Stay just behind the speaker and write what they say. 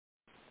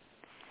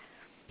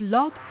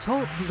Blog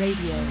Talk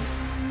Radio.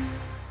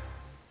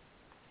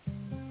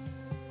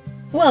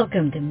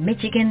 Welcome to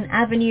Michigan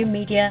Avenue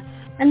Media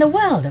and the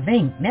World of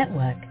Ink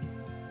Network.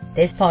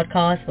 This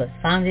podcast was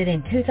founded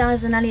in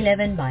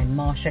 2011 by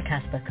Marsha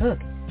Casper Cook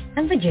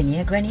and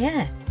Virginia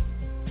Grenier.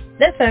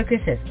 Their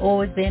focus has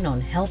always been on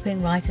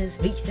helping writers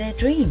reach their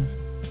dreams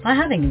by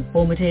having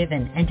informative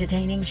and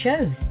entertaining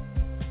shows.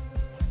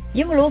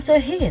 You will also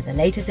hear the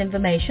latest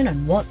information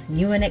on what's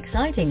new and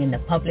exciting in the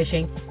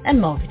publishing and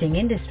marketing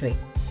industry.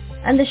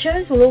 And the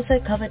shows will also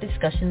cover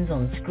discussions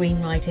on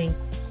screenwriting,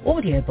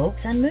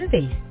 audiobooks and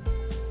movies.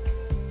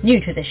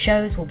 New to the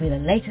shows will be the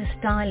latest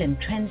style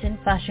and trends in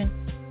fashion,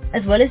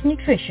 as well as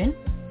nutrition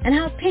and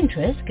how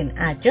Pinterest can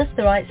add just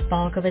the right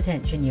spark of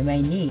attention you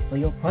may need for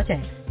your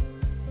projects.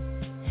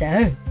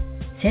 So,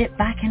 sit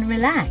back and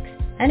relax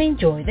and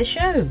enjoy the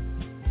show.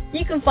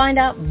 You can find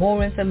out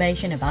more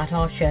information about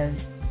our shows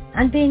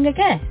and being a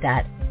guest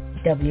at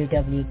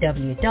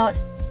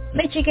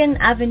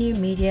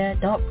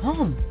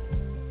www.michiganavenuemedia.com.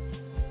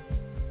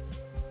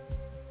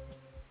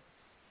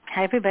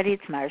 Hi, everybody.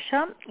 It's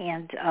Marsha,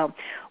 and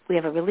we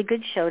have a really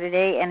good show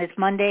today, and it's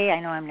Monday. I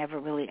know I'm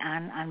never really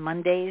on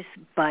Mondays,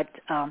 but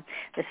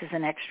this is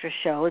an extra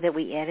show that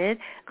we added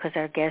because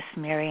our guest,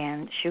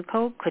 Marianne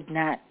Shuko, could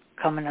not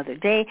come another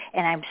day,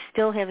 and I'm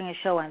still having a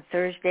show on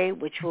Thursday,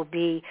 which will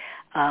be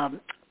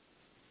on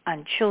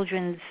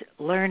children's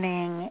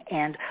learning,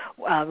 and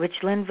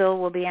Rich Linville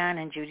will be on,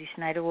 and Judy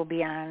Snyder will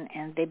be on,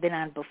 and they've been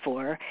on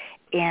before,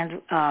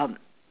 and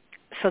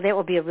so that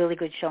will be a really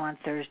good show on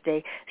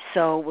Thursday.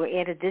 So we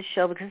added this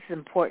show because this is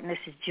important. This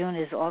is June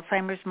is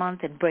Alzheimer's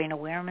Month and Brain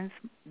Awareness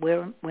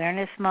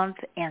Month,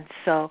 and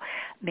so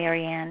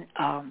Marianne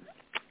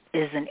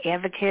is an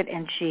advocate,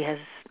 and she has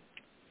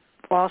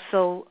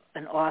also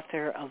an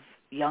author of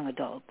young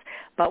adults.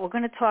 But we're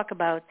going to talk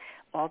about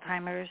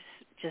Alzheimer's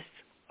just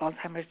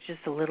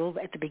a little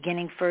at the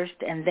beginning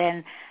first, and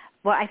then,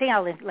 well, I think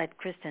I'll let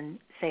Kristen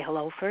say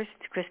hello first.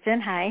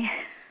 Kristen, hi.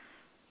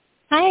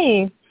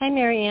 Hi. Hi,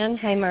 Marianne.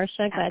 Hi,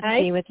 Marsha. Glad to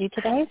be with you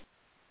today.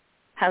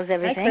 How's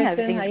everything? Hi,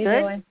 Everything's how you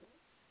good? doing?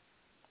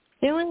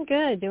 Doing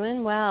good.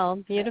 Doing well.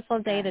 Beautiful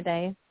day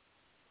today.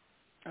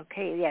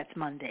 Okay, yeah, it's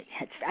Monday.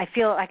 I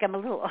feel like I'm a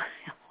little,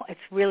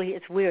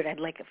 it's weird. I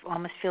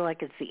almost feel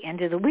like it's the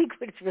end of the week,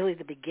 but it's really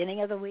the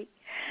beginning of the week.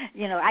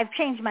 You know, I've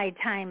changed my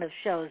time of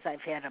shows. I've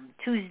had them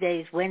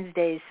Tuesdays,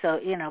 Wednesdays, so,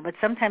 but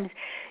sometimes,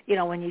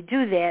 when you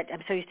do that,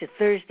 I'm so used to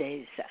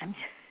Thursdays, I'm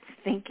just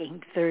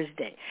thinking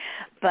Thursday.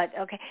 But,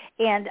 okay,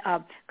 and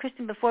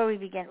Kristen, before we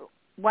begin,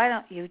 why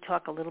don't you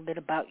talk a little bit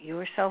about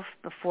yourself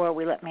before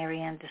we let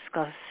Marianne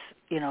discuss,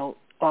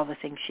 all the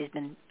things she's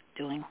been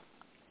doing,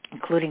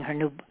 including her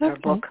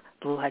book,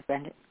 Blue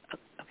Hydrangea.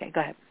 Okay,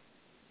 go ahead.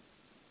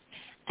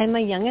 I'm a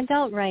young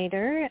adult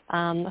writer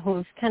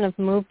who's kind of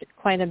moved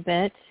quite a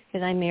bit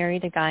because I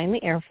married a guy in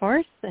the Air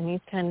Force, and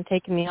he's kind of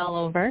taken me all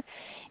over.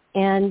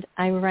 And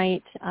I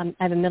write, I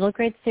have a middle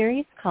grade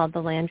series called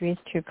the Landry's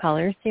True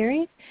Colors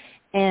series,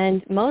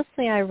 and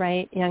mostly I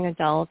write young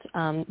adult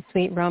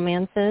sweet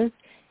romances,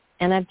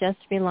 and I've just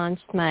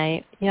relaunched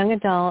my young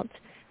adult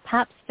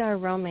pop star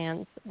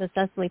romance, the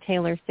Cecily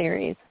Taylor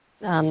series.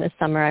 This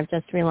summer I've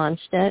just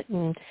relaunched it,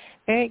 and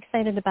very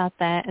excited about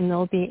that, and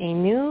there'll be a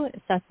new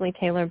Cecily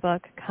Taylor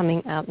book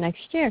coming out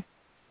next year.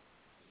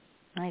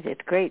 Nice,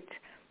 it's great.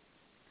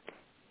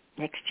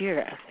 Next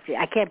year.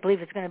 I can't believe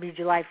it's going to be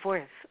July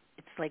 4th.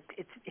 It's like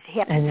it's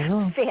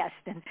happening fast,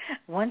 and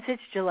once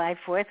it's July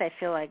 4th, I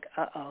feel like,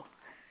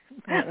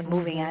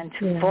 moving on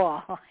to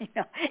fall,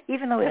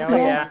 even though it's a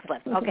couple months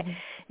left. Okay,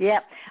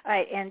 yeah. All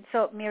right, and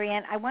so,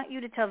 Marianne, I want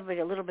you to tell everybody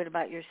a little bit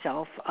about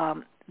yourself.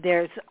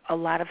 There's a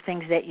lot of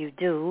things that you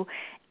do,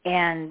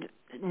 and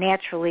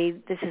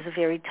naturally, this is a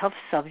very tough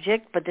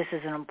subject, but this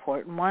is an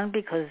important one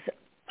because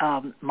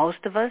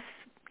most of us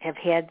have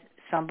had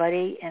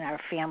somebody in our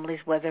families,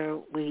 whether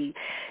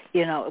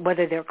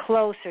whether they're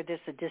close or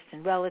just a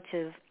distant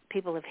relative,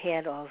 people have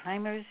had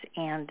Alzheimer's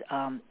and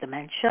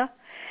dementia.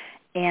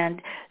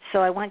 And so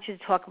I want you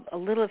to talk a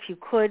little, if you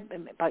could,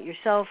 about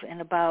yourself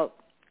and about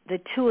the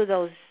two of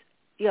those,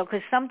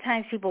 because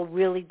sometimes people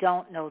really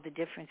don't know the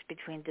difference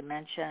between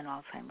dementia and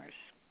Alzheimer's.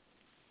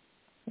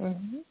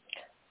 Mm-hmm.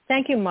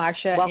 Thank you,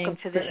 Marsha. Welcome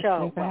to the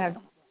show.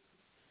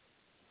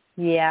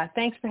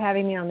 Thanks for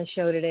having me on the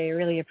show today. I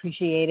really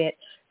appreciate it.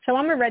 So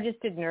I'm a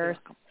registered nurse,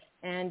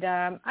 and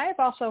I have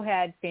also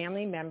had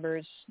family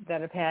members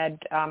that have had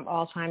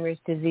Alzheimer's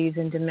disease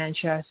and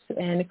dementia,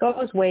 and it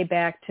goes way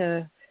back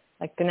to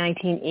like the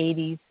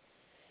 1980s.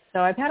 So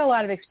I've had a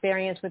lot of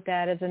experience with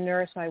that as a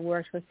nurse. I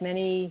worked with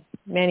many,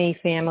 many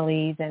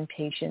families and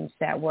patients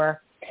that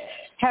were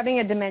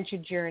having a dementia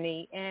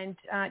journey. And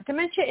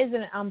dementia is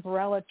an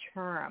umbrella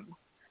term.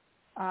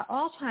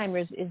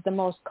 Alzheimer's is the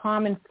most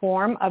common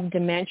form of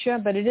dementia,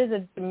 but it is a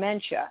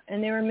dementia.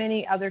 And there are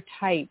many other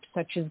types,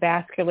 such as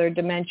vascular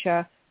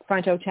dementia,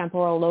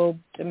 frontotemporal lobe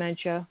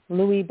dementia,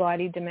 Lewy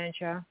body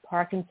dementia,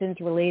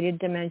 Parkinson's-related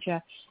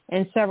dementia,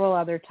 and several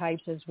other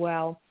types as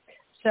well.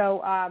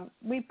 So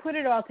we put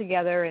it all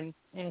together and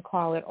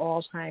call it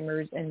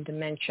Alzheimer's and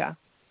dementia.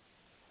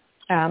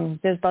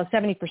 there's about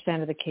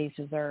 70% of the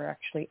cases are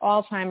actually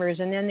Alzheimer's,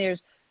 and then there's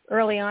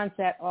early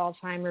onset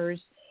Alzheimer's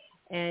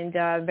and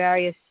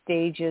various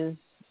stages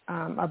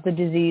of the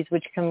disease,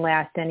 which can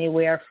last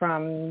anywhere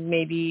from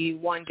maybe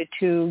 1 to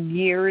 2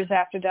 years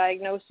after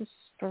diagnosis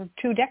for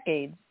 2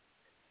 decades.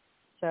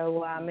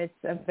 So it's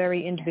a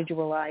very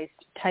individualized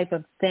type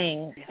of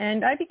thing.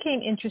 And I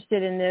became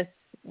interested in this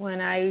when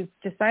I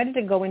decided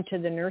to go into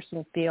the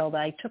nursing field.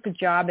 I took a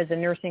job as a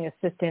nursing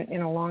assistant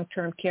in a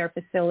long-term care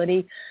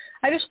facility.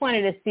 I just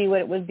wanted to see what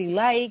it would be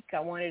like. I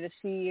wanted to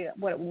see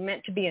what it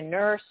meant to be a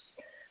nurse.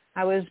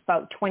 I was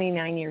about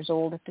 29 years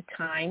old at the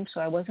time,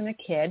 so I wasn't a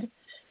kid.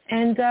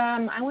 And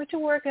I went to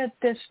work at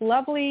this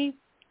lovely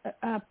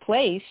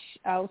place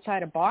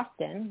outside of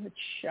Boston,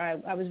 which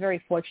I was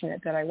very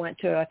fortunate that I went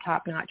to a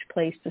top-notch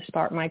place to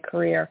start my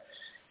career.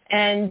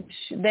 And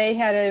they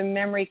had a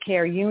memory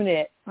care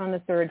unit on the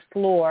 3rd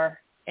floor.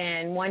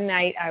 And one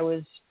night I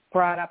was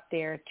brought up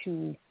there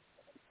to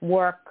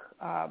work,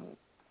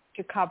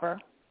 to cover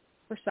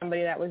for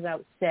somebody that was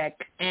out sick.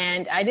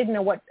 And I didn't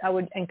know what I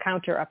would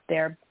encounter up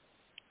there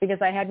because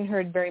I hadn't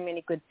heard very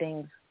many good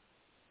things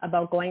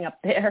about going up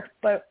there.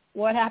 But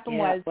what happened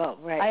was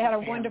I had a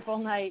wonderful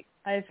night.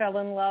 I fell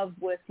in love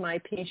with my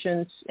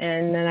patients,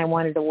 and then I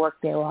wanted to work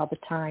there all the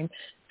time.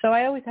 So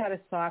I always had a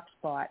soft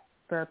spot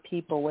for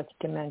people with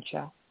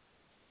dementia.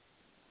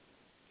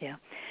 Yeah.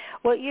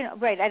 Well,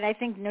 right. And I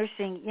think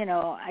nursing,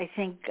 I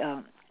think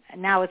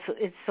now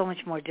it's so much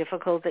more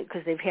difficult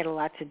because they've had a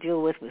lot to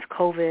deal with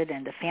COVID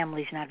and the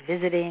families not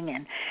visiting.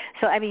 And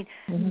so, I mean,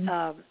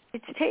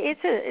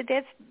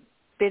 that's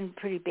been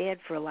pretty bad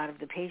for a lot of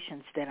the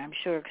patients that I'm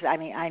sure, because I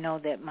mean, I know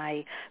that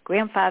my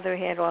grandfather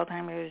had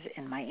Alzheimer's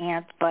and my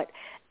aunt, but,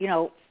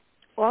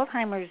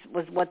 Alzheimer's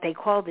was what they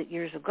called it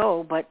years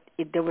ago, but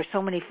there were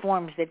so many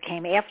forms that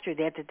came after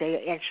that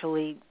they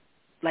actually,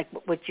 like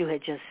what you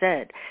had just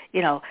said,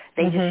 they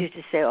just used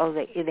to say, oh,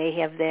 they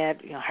have that,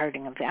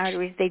 hardening of the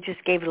arteries. They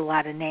just gave it a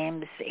lot of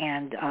names,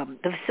 and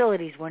the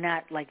facilities were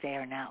not like they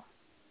are now.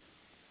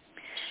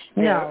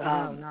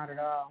 No, not at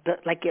all.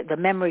 The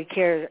memory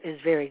care is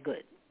very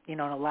good. In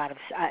a lot of,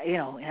 in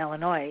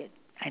Illinois,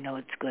 I know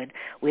it's good.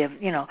 We have,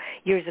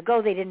 years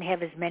ago they didn't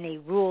have as many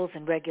rules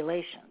and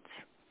regulations.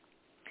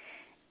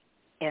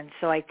 And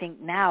so I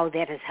think now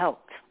that has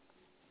helped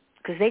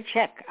because they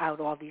check out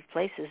all these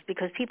places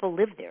because people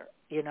live there,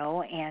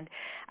 and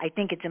I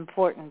think it's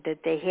important that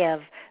they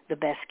have the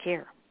best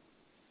care,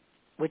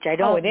 which I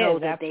don't know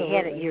that they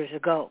had it years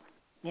ago.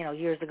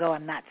 Years ago,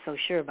 I'm not so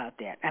sure about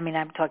that. I mean,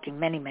 I'm talking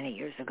many, many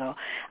years ago.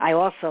 I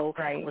also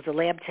was a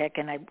lab tech,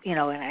 and and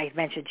I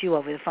mentioned you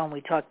over the phone.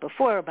 We talked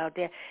before about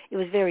that. It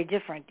was very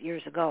different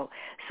years ago.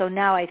 So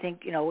now I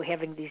think,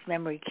 having these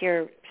memory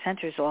care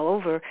centers all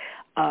over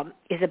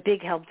is a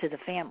big help to the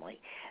family.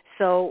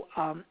 So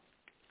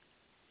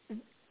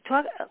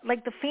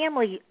like the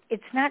family,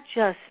 it's not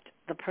just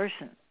the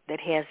person that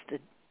has the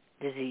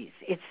disease.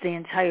 It's the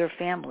entire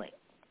family.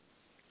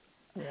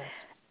 Yes.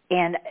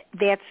 And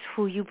that's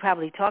who you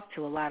probably talk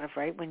to a lot of,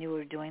 right? When you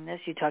were doing this,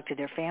 you talk to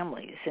their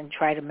families and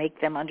try to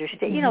make them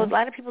understand. A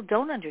lot of people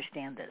don't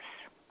understand this.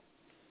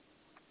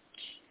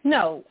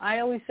 No, I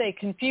always say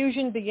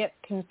confusion begets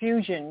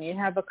confusion. You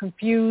have a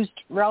confused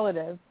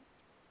relative,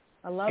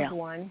 a loved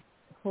one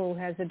who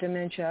has a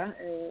dementia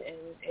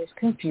and is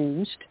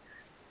confused.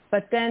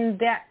 But then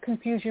that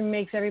confusion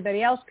makes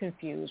everybody else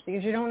confused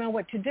because you don't know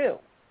what to do.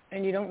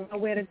 And you don't know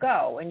where to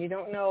go, and you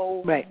don't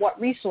know what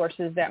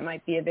resources that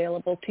might be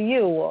available to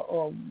you,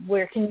 or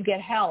where can you get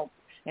help,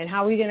 and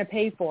how are you going to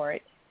pay for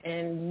it,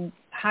 and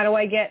how do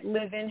I get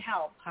live-in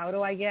help? How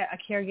do I get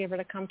a caregiver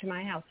to come to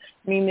my house?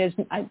 I mean, there's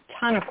a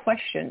ton of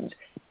questions,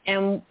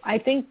 and I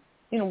think,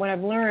 what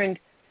I've learned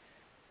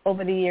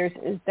over the years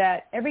is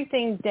that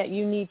everything that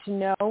you need to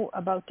know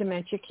about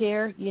dementia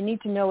care, you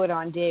need to know it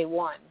on day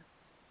one,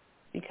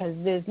 because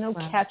there's no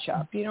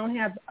catch-up. You don't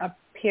have a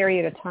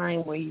period of time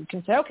where you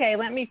can say, okay,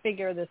 let me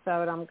figure this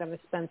out. I'm going to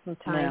spend some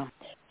time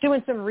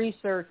doing some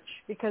research,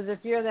 because if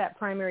you're that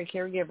primary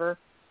caregiver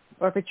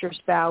or if it's your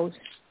spouse,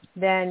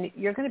 then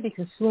you're going to be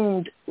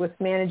consumed with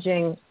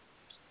managing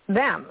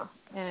them,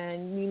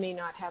 and you may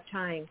not have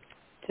time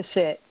to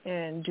sit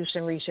and do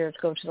some research,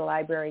 go to the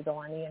library, go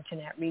on the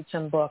internet, read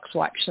some books,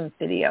 watch some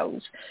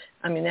videos.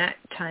 I mean, that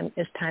time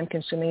is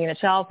time-consuming in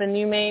itself, and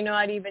you may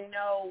not even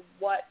know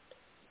what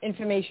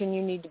information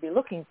you need to be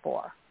looking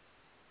for.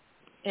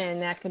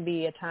 And that can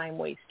be a time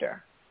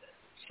waster.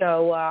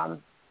 So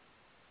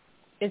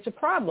it's a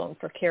problem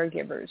for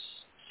caregivers.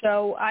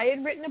 So I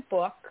had written a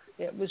book.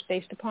 It was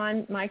based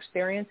upon my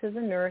experience as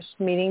a nurse,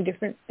 meeting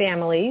different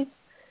families,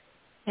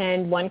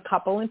 and one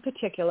couple in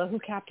particular who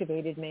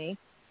captivated me.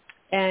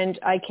 And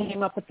I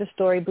came up with the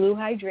story, Blue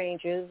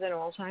Hydrangeas, an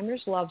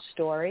Alzheimer's Love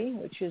Story,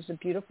 which is a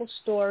beautiful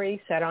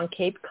story set on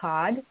Cape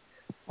Cod,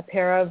 a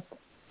pair of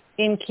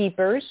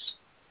innkeepers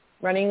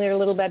running their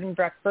little bed and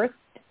breakfast,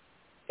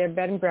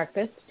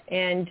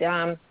 and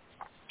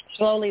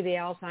slowly the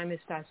Alzheimer's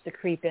starts to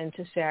creep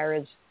into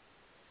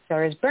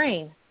Sarah's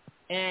brain.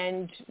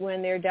 And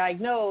when they're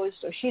diagnosed,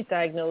 or she's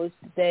diagnosed,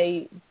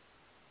 they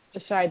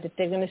decide that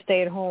they're going to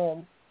stay at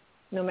home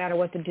no matter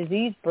what the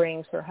disease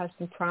brings, her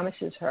husband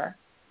promises her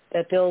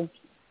that they'll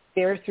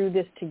bear through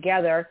this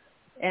together.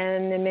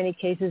 And in many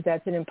cases,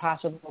 that's an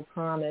impossible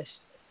promise.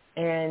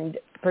 And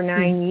for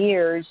 9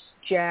 years,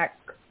 Jack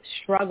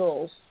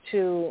struggles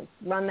to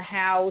run the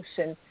house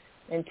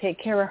and take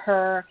care of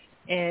her,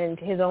 and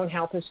his own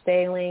health is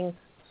failing.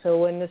 So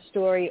when the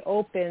story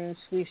opens,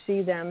 we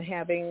see them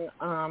having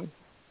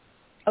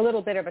a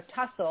little bit of a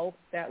tussle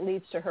that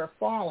leads to her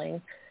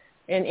falling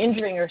and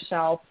injuring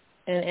herself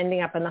and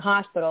ending up in the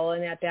hospital.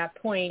 And at that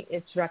point,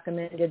 it's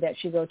recommended that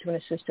she go to an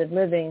assisted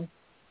living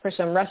for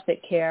some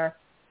respite care,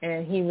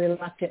 and he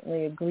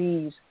reluctantly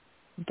agrees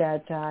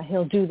that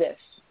he'll do this,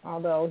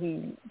 although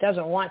he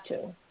doesn't want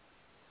to.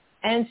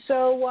 And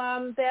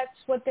so that's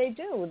what they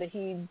do. That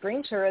he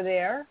brings her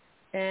there,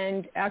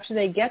 and after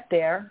they get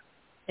there,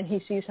 and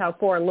he sees how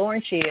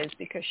forlorn she is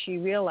because she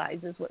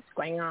realizes what's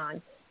going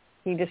on,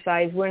 he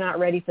decides, we're not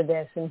ready for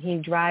this, and he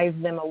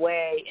drives them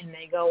away, and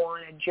they go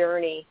on a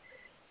journey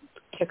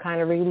to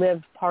kind of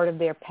relive part of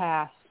their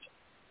past,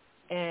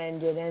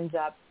 and it ends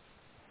up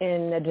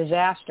in a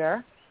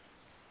disaster.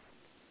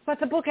 But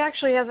the book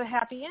actually has a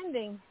happy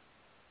ending.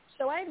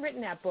 So I had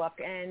written that book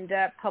and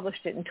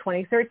published it in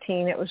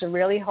 2013. It was a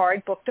really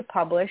hard book to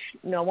publish.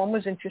 No one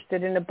was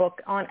interested in a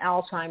book on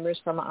Alzheimer's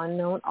from an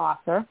unknown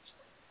author.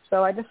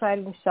 So I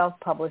decided to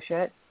self-publish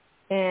it.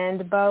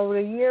 And about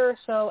a year or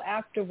so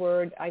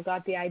afterward, I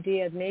got the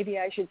idea that maybe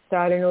I should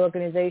start an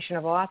organization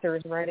of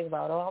authors writing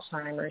about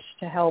Alzheimer's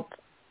to help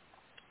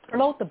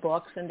promote the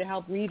books and to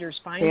help readers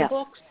find the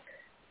books.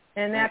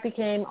 And that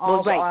became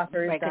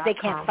AlzAuthors.com. Right, because they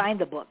can't find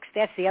the books.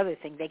 That's the other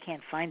thing. They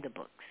can't find the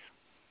books.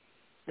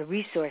 The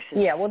resources.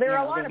 Yeah, well, there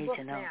are a lot of books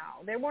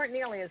now. There weren't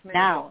nearly as many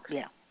books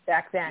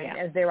back then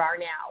as there are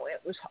now.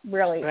 It was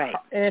really,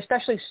 and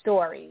especially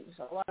stories.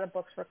 A lot of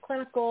books were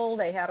clinical.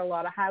 They had a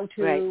lot of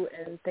how-to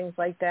and things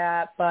like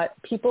that. But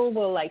people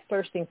were like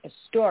thirsting for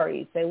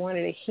stories. They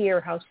wanted to hear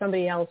how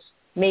somebody else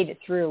made it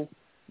through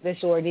this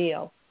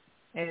ordeal.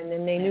 And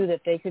then they knew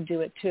that they could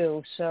do it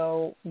too.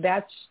 So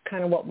that's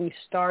kind of what we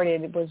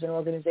started. It was an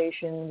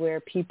organization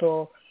where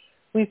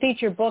we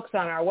feature books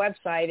on our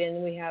website,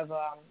 and we have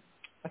a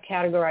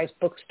categorized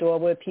bookstore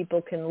where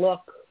people can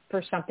look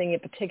for something in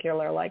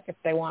particular, like if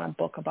they want a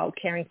book about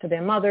caring for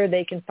their mother,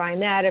 they can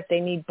find that. If they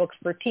need books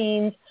for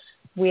teens,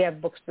 we have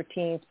books for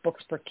teens,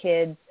 books for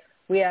kids.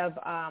 We have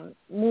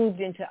moved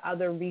into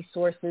other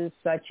resources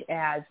such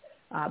as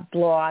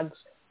blogs,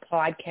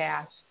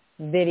 podcasts,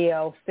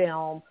 video,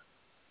 film.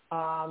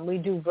 We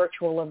do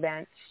virtual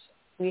events.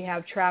 We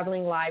have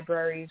traveling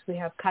libraries. We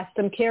have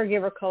custom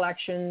caregiver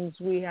collections.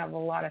 We have a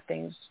lot of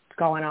things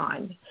going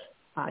on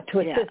to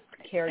assist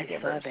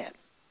caregivers. I saw that.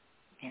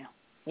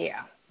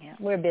 Yeah.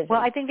 We're busy.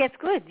 Well, I think that's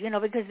good,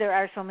 because there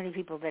are so many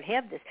people that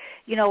have this.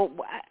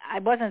 I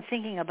wasn't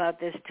thinking about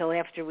this till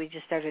after we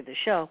just started the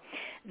show,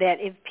 that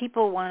if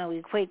people want to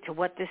equate to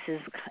what this is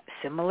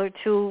similar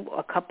to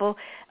a couple,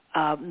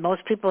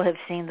 most people have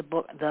seen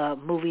the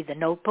movie The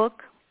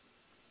Notebook.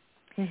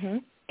 Mm-hmm.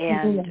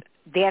 And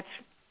that's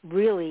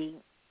really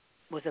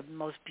was a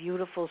most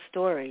beautiful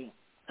story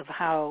of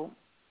how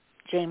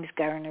James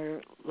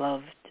Garner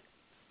loved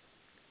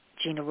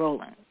Gena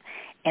Rowland.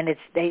 And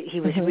he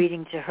was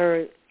reading to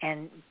her,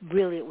 and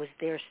really it was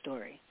their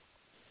story.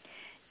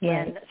 Right.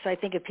 And so I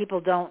think if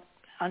people don't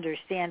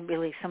understand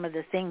really some of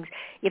the things,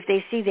 if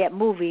they see that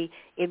movie,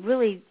 it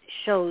really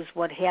shows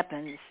what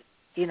happens,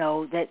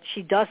 that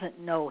she doesn't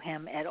know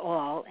him at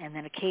all, and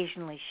then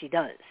occasionally she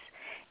does.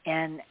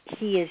 And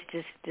he is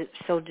just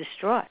so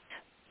distraught,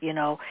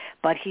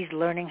 but he's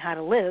learning how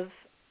to live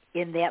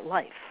in that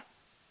life.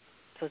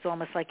 So it's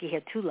almost like he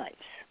had two lives.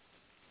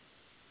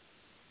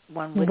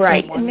 One would go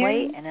one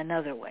way and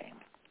another way.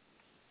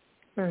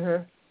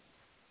 Mm-hmm.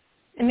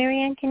 And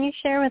Marianne, can you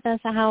share with us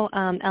how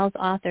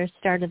AlzAuthors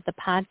started the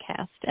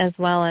podcast as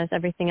well as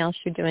everything else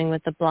you're doing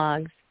with the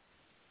blogs?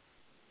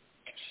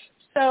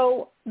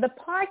 So the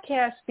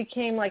podcast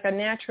became like a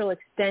natural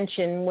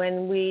extension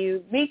when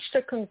we reached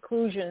a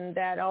conclusion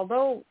that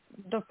although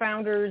the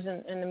founders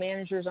and the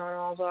managers on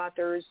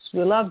AlzAuthors,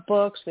 we love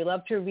books, we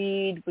love to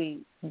read,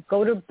 we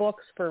go to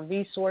books for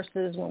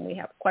resources when we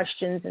have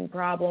questions and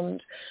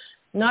problems,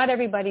 not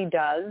everybody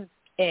does,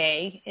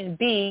 A, and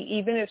B,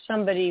 even if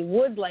somebody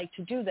would like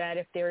to do that,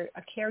 if they're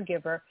a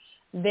caregiver,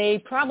 they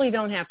probably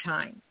don't have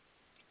time.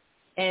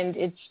 And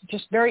it's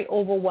just very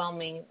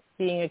overwhelming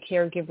being a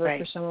caregiver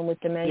for someone with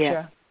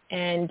dementia.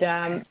 Yeah.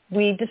 And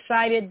we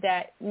decided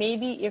that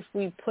maybe if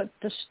we put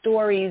the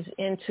stories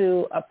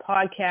into a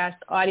podcast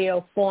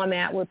audio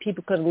format where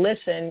people could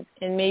listen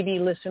and maybe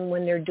listen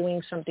when they're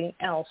doing something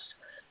else,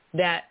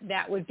 that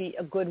would be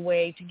a good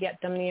way to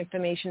get them the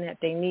information that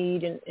they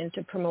need and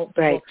to promote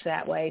the books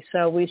that way.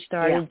 So we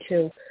started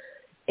to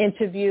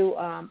interview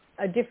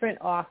a different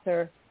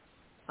author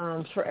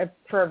for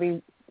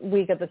every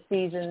week of the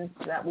season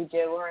that we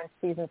do. We're in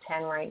season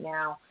 10 right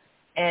now.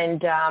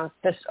 And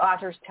the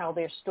authors tell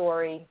their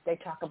story. They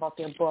talk about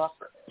their book.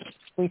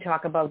 We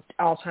talk about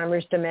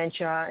Alzheimer's,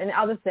 dementia, and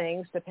other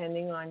things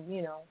depending on,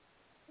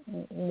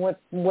 what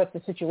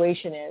the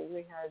situation is.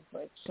 We had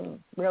like some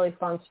really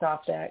fun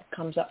stuff that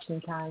comes up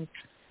sometimes,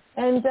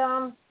 and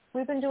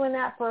we've been doing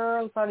that for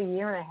about a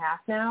year and a half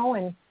now,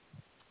 and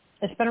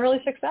it's been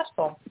really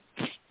successful.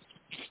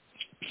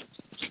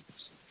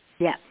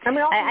 Yeah, I mean,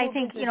 I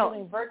think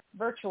doing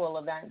virtual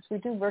events. We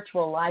do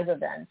virtual live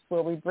events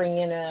where we bring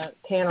in a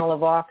panel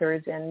of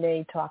authors and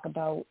they talk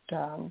about.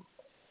 Well,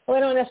 they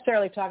don't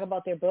necessarily talk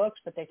about their books,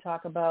 but they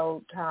talk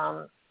about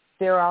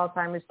their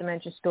Alzheimer's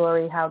dementia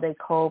story, how they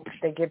cope.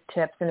 They give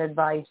tips and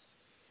advice.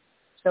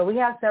 So we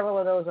have several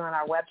of those on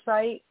our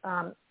website,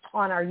 on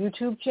our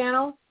YouTube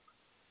channel.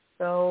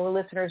 So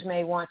listeners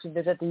may want to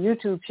visit the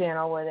YouTube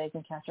channel where they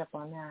can catch up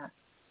on that.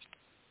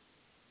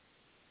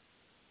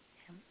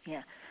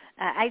 Yeah.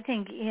 I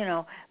think,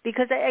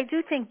 because I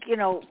do think,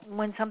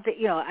 when something,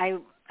 I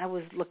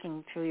was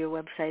looking through your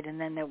website and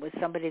then there was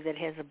somebody that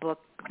has a book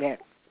that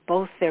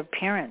both their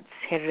parents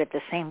had it at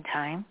the same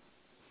time.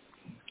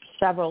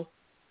 Several.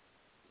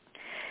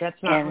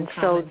 That's not and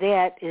uncommon. So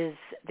that is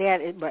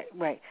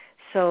right.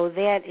 So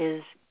that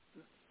is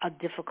a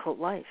difficult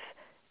life,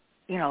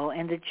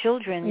 and the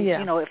children,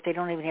 if they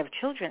don't even have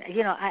children,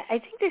 I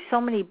think there's so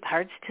many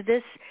parts to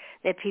this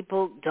that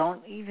people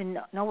don't even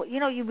know.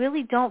 You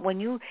really don't when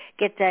you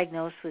get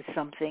diagnosed with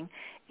something,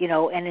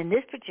 and in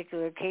this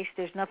particular case,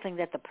 there's nothing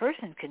that the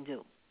person can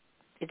do.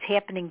 It's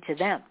happening to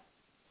them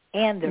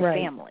and their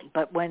family.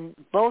 But when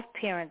both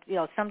parents,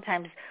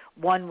 sometimes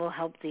one will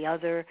help the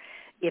other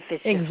if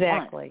it's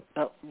just one.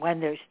 But when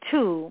there's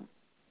two,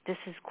 this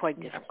is quite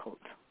difficult,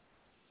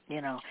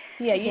 Yeah,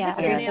 you hit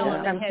the nail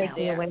on the head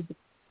there.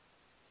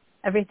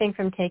 Everything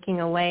from taking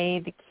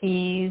away the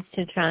keys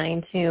to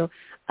trying to,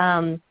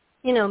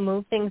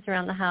 move things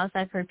around the house.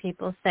 I've heard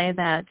people say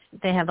that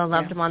they have a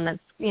loved one that's,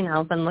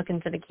 been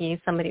looking for the keys.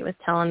 Somebody was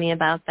telling me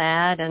about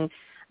that. And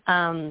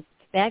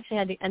they actually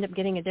had to end up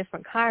getting a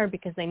different car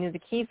because they knew the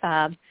key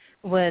fob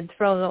would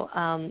throw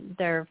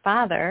their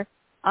father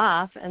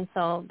off. And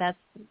so that's,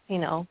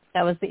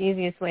 that was the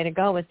easiest way to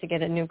go, was to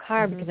get a new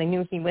car because they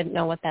knew he wouldn't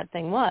know what that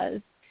thing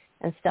was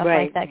and stuff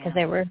like that because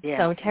they were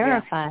so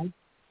terrified. Yeah.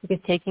 Because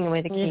taking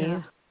away the keys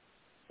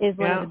is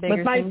one of the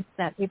bigger things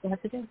that people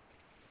have to do.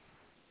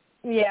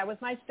 Yeah, with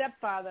my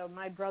stepfather,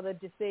 my brother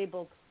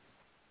disabled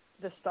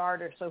the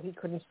starter, so he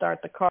couldn't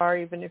start the car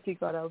even if he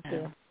got out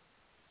there.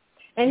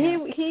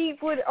 And he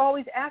would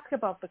always ask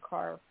about the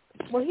car.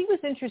 Well, he was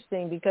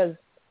interesting because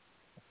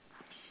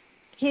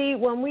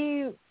when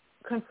we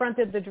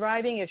confronted the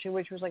driving issue,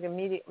 which was like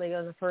immediately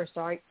on the first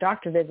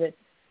doctor visit,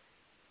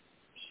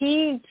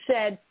 he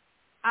said,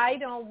 I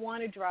don't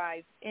want to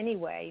drive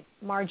anyway.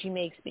 Margie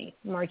makes me.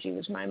 Margie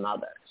was my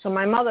mother. So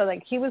my mother,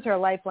 he was her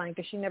lifeline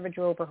because she never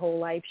drove her whole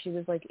life. She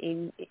was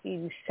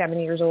 87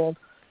 years old.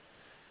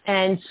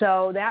 And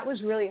so that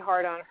was really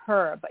hard on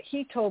her. But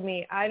he told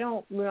me, I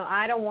don't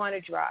want to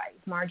drive.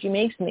 Margie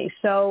makes me.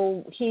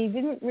 So he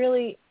didn't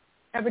really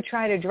ever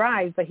try to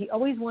drive, but he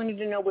always wanted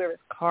to know where his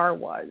car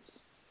was.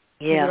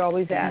 Yeah. He would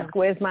always ask,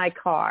 where's my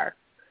car?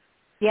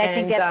 Yeah, I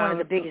think that's one of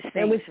the biggest things,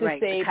 it was right,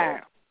 the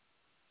car.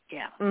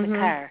 Yeah, the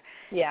car.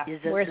 Yeah,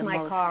 where's my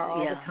car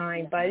all the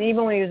time? But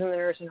even when he was in the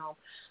nursing home.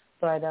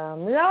 But, it's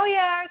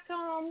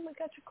home. I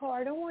got your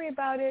car. Don't worry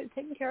about it.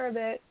 Taking care of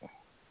it.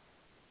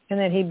 And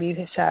then he'd be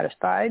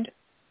satisfied.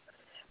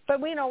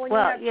 But, when you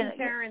have two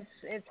parents,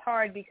 it's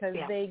hard because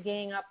they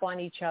gang up on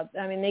each other.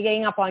 I mean, they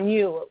gang up on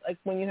you. Like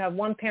when you have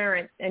one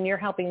parent and you're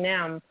helping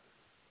them,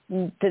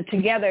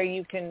 together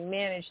you can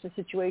manage the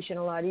situation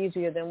a lot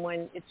easier than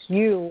when it's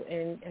you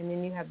and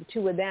then you have the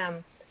two of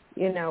them,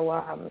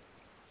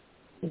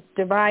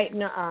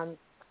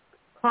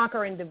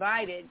 conquer and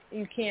divided.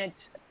 You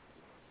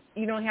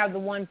don't have the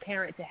one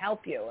parent to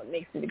help you. It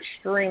makes it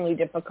extremely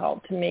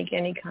difficult to make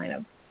any kind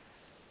of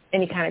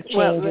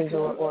changes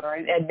or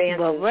advances.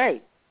 Well,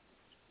 right.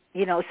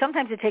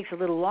 Sometimes it takes a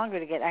little longer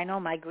to get. I know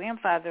my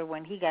grandfather,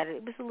 when he got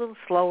it was a little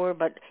slower,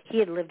 but he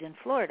had lived in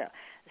Florida.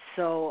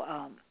 So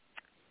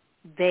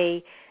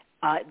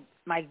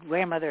my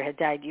grandmother had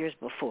died years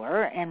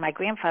before, and my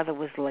grandfather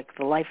was like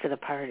the life of the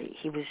party.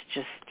 He was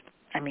just,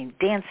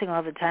 dancing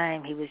all the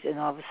time. And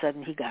all of a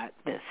sudden he got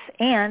this.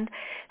 And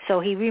so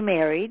he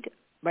remarried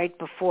right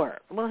before.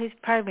 Well, he's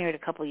probably married a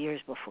couple of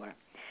years before.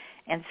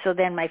 And so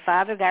then my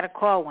father got a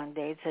call one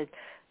day and said,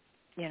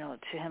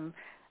 to him,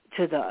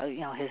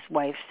 his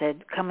wife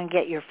said, come and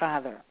get your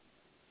father.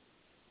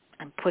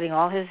 I'm putting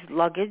all his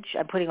luggage,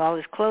 I'm putting all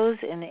his clothes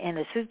in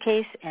a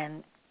suitcase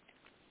and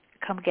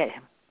come get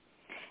him.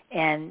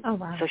 And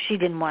so she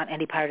didn't want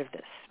any part of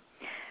this.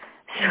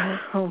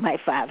 So my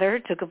father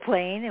took a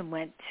plane and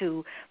went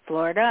to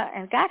Florida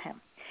and got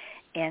him.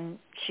 And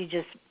she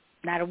just,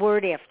 not a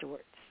word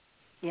afterwards,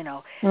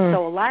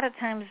 So a lot of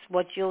times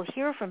what you'll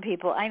hear from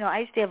people, I know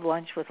I used to have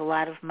lunch with a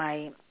lot of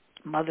my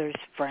mother's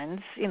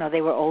friends.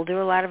 They were older,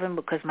 a lot of them,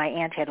 because my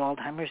aunt had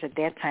Alzheimer's at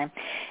that time.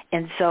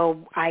 And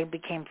so I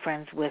became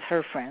friends with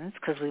her friends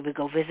because we would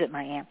go visit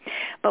my aunt.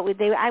 But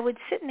I would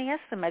sit and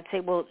ask them, I'd say,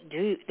 well,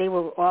 they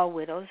were all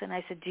widows, and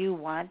I said, do you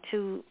want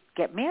to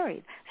get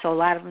married? So a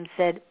lot of them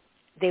said,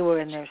 they were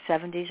in their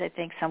 70s, I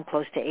think, some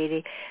close to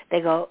 80. They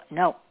go,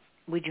 no,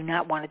 we do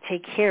not want to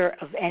take care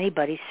of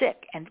anybody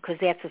sick, and because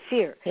that's a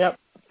fear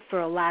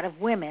for a lot of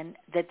women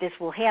that this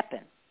will happen.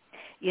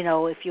 You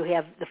know, if you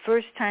have the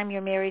first time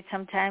you're married,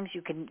 sometimes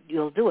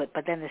you'll do it,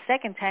 but then the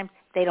second time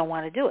they don't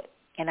want to do it.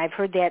 And I've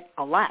heard that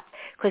a lot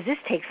because this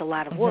takes a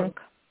lot of work.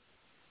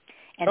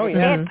 And the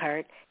sad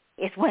part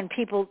is when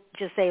people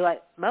just say,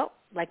 like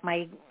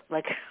my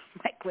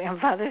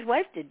grandfather's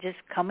wife did, just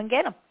come and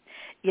get him,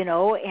 you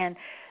know. And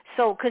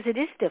so, because it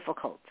is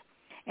difficult,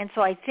 and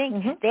so I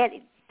think that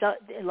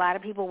a lot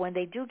of people, when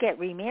they do get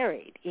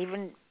remarried,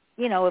 even,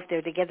 you know, if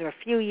they're together a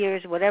few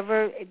years,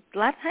 whatever, a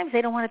lot of times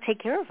they don't want to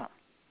take care of them.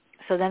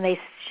 So then they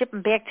ship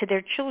them back to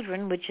their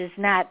children, which is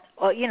not,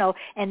 you know,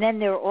 and then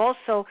they're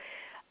also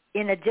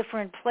in a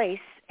different place.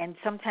 And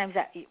sometimes,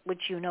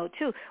 which you know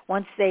too,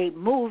 once they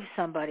move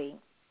somebody,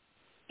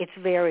 it's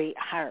very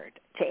hard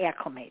to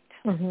acclimate.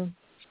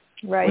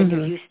 Right. When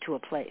you're used to a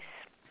place.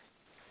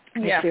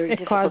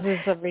 It causes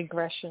a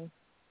regression.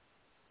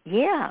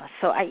 Yeah,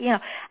 so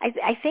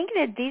I think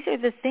that these are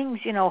the things,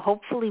 you know,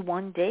 hopefully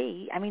one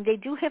day. I mean, they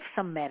do have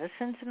some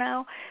medicines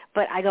now,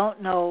 but I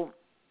don't know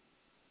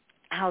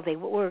how they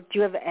work. Do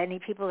you have any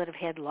people that have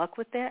had luck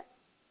with that?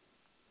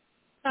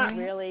 Not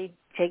really.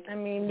 They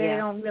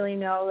don't really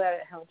know that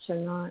it helps or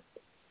not.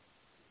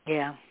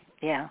 Yeah.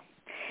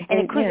 And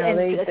it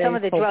could, some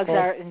of the drugs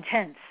are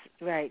intense.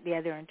 Right, yeah,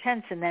 they're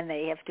intense, and then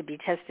they have to be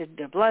tested,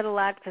 their blood a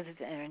lot, because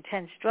they're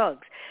intense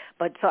drugs.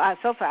 But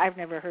so far, I've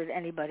never heard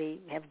anybody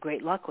have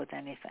great luck with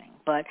anything.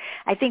 But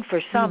I think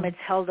for some, it's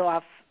held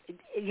off.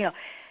 You know,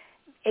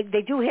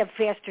 they do have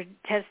faster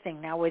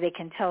testing now, where they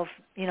can tell.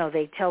 You know,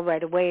 they tell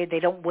right away. They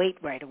don't wait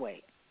right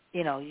away.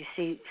 You know, you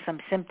see some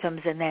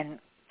symptoms, and then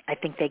I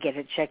think they get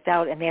it checked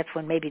out, and that's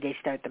when maybe they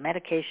start the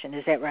medication.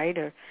 Is that right,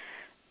 or?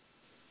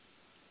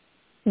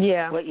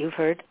 Yeah. What you've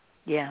heard?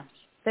 Yeah.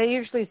 They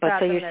usually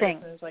start the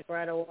medicines like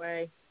right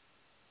away.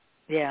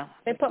 Yeah.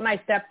 They put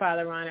my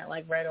stepfather on it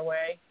like right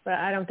away, but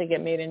I don't think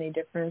it made any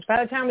difference.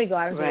 By the time we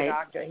got him to the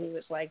doctor,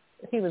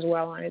 he was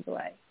well on his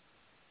way.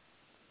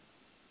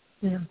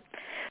 Yeah.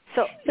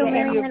 So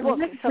Marianne, what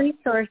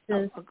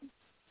resources?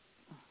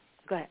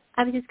 Go ahead.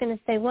 I was just going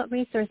to say, what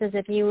resources,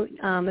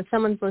 if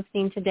someone's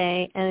listening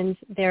today and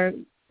they're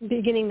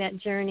beginning that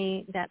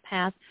journey, that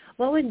path,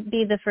 what would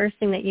be the first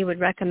thing that you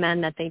would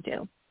recommend that they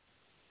do?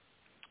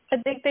 I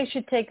think they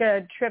should take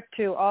a trip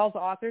to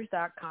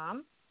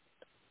allsauthors.com,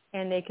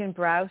 and they can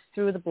browse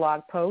through the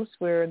blog posts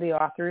where the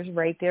authors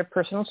write their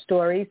personal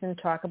stories and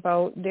talk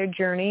about their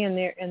journey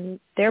and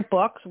their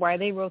books, why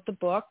they wrote the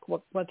book,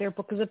 what their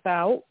book is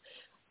about.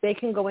 They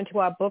can go into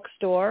our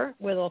bookstore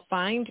where they'll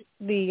find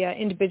the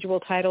individual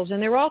titles, and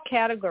they're all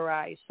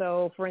categorized.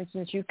 So, for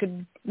instance, you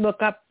could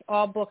look up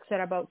all books that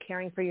are about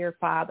caring for your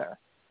father,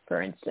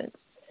 for instance,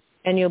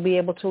 and you'll be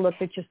able to look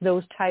at just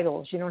those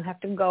titles. You don't have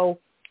to go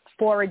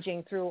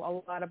foraging through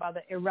a lot of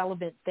other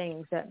irrelevant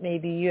things that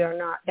maybe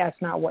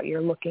that's not what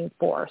you're looking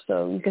for.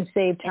 So you can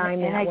save time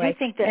that way. And I do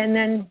think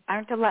that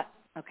aren't a lot.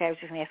 Okay, I was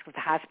just going to ask with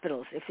the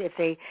hospitals, if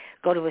they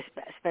go to a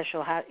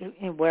special,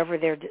 wherever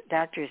their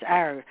doctors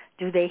are,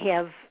 do they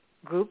have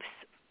groups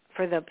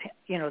for the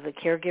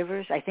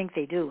caregivers? I think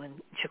they do in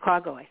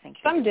Chicago. I think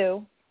some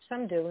do,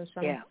 and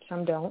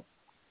some don't.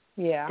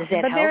 Yeah, does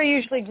that but help? there are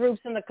usually groups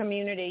in the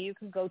community. You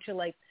can go to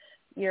like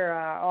your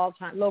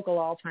local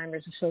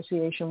Alzheimer's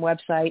Association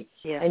website,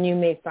 and you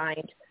may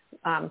find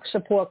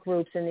support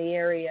groups in the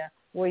area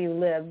where you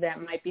live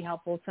that might be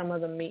helpful. Some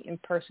of them meet in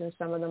person,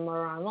 some of them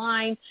are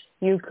online.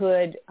 You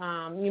could,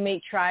 you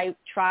may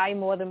try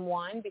more than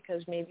one,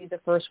 because maybe the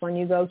first one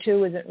you go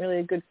to isn't really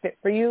a good fit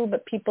for you,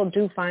 but people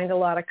do find a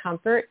lot of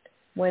comfort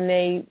when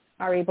they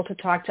are able to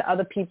talk to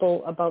other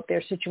people about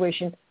their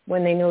situation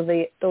when they know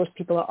those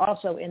people are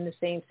also in the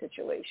same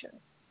situation.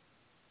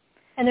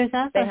 And there's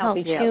also help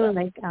too,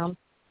 like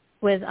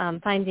with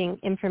finding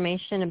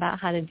information about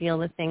how to deal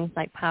with things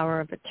like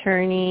power of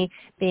attorney,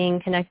 being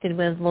connected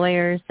with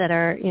lawyers that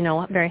are,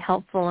 very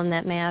helpful in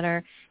that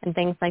matter, and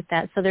things like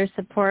that. So there's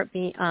support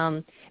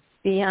beyond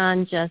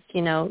just,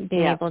 being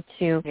able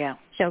to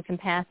show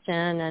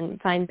compassion and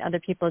find other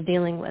people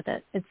dealing with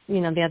it. It's,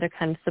 the other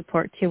kind of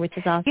support too, which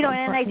is also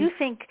important. And I do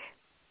think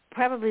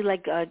probably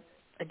like a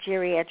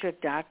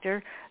geriatric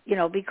doctor,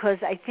 because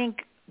I think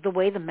the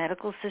way the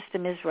medical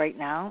system is right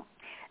now,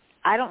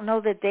 I don't know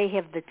that they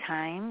have the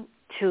time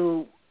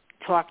to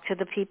talk to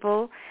the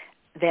people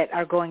that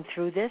are going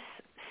through this.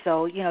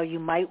 So, you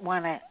might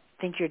want to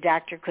think your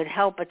doctor could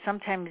help, but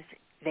sometimes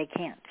they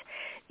can't,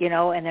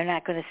 and they're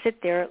not going to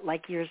sit there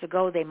like years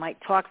ago. They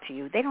might talk to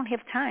you. They don't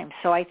have time.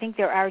 So I think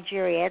there are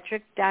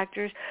geriatric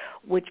doctors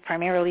which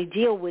primarily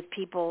deal with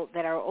people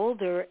that are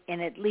older, and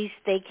at least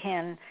they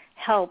can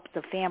help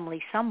the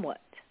family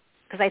somewhat.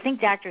 Because I think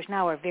doctors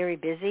now are very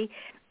busy,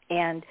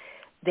 and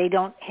they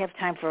don't have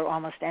time for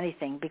almost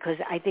anything, because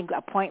I think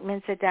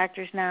appointments at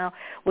doctors now,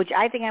 which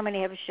I think I'm going to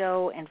have a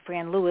show, and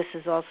Fran Lewis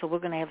is also, we're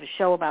going to have a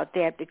show about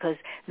that, because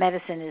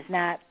medicine is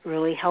not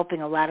really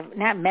helping a lot of,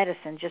 not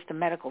medicine, just the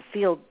medical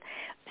field.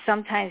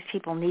 Sometimes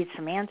people need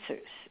some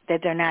answers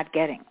that they're not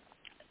getting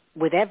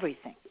with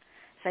everything.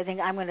 I think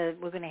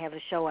we're gonna have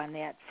a show on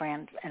that,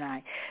 Fran and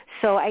I.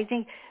 So I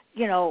think,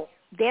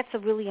 that's a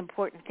really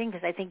important thing,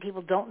 because I think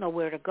people don't know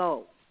where to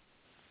go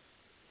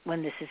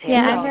when this is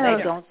happening.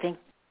 I don't think.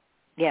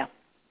 Yeah.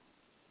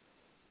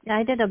 Yeah,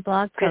 I did a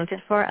blog post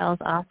for Elle's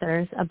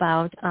authors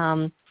about,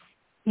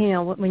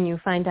 when you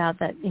find out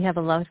that you have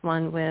a loved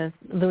one with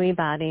Lewy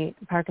body,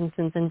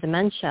 Parkinson's, and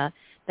dementia,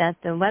 that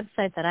the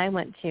website that I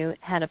went to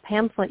had a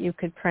pamphlet you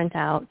could print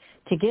out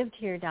to give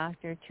to your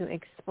doctor to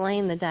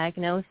explain the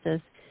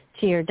diagnosis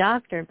to your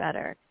doctor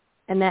better.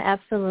 And that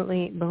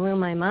absolutely blew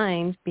my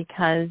mind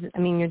because,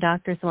 your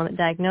doctor's the one that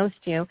diagnosed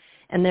you,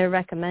 and they're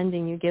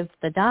recommending you give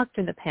the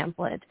doctor the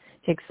pamphlet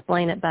to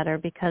explain it better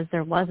because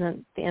there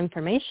wasn't the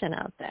information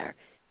out there.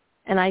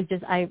 And I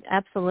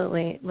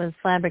absolutely was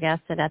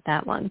flabbergasted at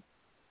that one.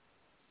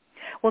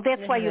 Well,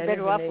 that's why you're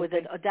better off with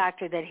a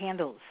doctor that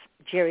handles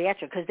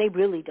geriatric, because they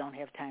really don't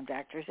have time,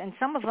 doctors. And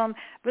some of them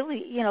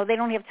really, they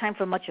don't have time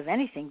for much of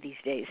anything these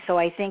days. So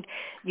I think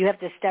you have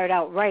to start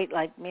out right,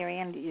 like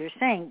Marianne, you're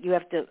saying. You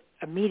have to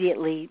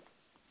immediately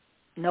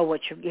know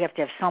you have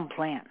to have some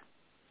plan.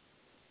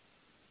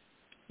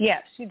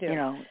 Yes, you do.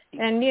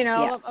 And,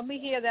 we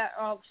hear that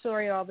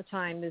story all the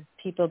time is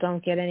people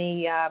don't get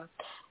any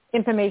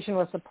information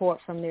or support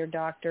from their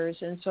doctors.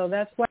 And so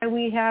that's why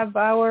we have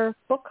our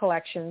book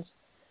collections.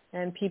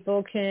 And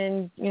people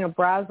can,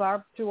 browse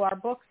through our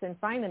books and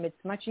find them. It's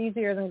much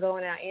easier than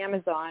going to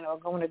Amazon or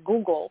going to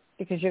Google,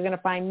 because you're going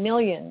to find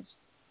millions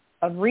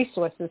of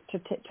resources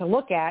to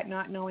look at,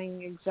 not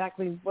knowing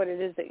exactly what it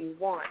is that you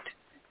want.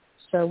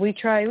 So we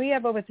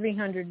have over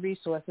 300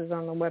 resources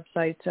on the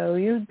website, so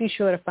you'd be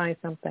sure to find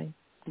something.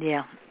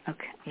 Yeah,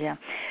 okay, yeah.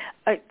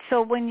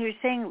 So when you're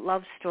saying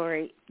love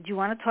story, do you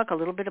want to talk a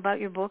little bit about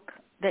your book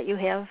that you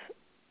have?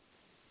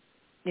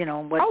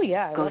 What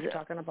I love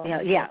talking about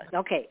it. Yeah,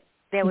 okay.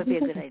 That would be a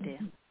good idea.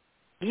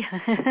 Yeah.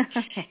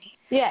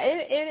 Yeah,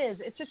 it is.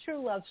 It's a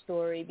true love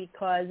story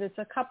because it's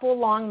a couple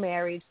long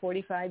married,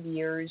 45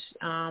 years.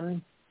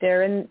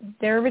 They're in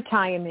their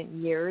retirement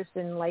years,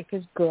 and life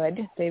is good.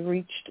 They've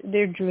reached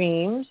their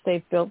dreams.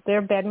 They've built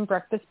their bed and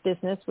breakfast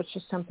business, which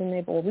is something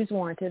they've always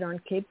wanted, on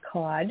Cape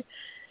Cod.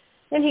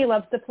 And he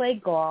loves to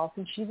play golf,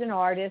 and she's an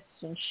artist,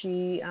 and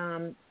she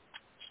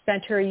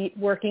spent her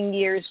working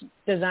years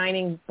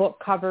designing book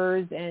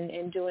covers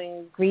and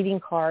doing greeting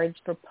cards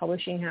for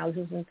publishing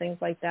houses and things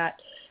like that.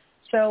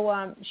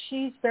 So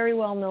she's very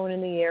well known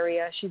in the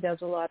area. She does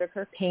a lot of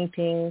her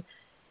painting,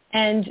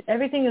 and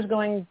everything is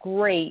going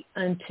great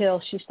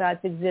until she starts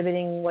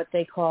exhibiting what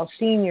they call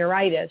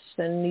senioritis,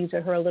 and these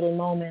are her little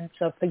moments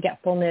of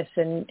forgetfulness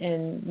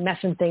and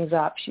messing things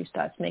up. She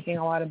starts making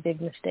a lot of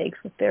big mistakes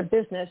with their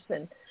business,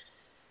 and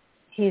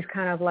he's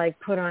kind of like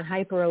put on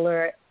hyper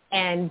alert.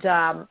 And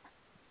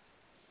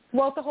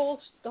well, the whole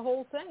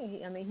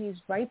thing.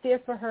 He's right there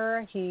for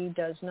her. He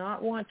does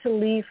not want to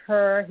leave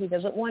her. He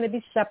doesn't want to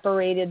be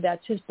separated.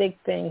 That's his big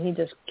thing. He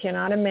just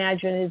cannot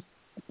imagine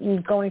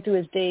going through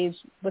his days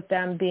with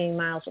them being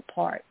miles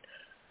apart.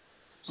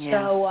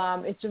 Yeah.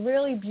 So it's a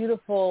really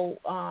beautiful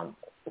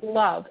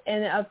love.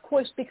 And, of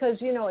course, because,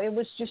 it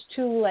was just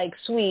too,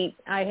 sweet,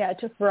 I had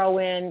to throw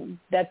in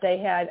that they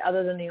had,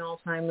 other than the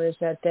Alzheimer's,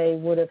 that they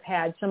would have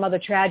had some other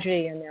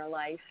tragedy in their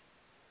life.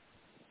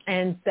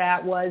 And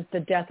that was the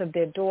death of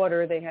their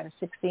daughter. They had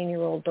a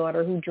 16-year-old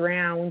daughter who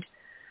drowned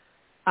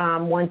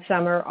one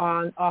summer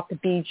off the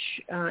beach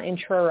in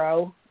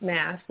Truro,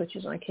 Mass, which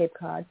is on Cape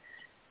Cod.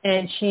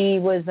 And she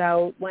went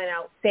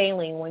out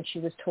sailing when she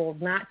was told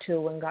not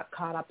to, and got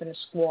caught up in a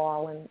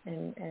squall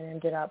and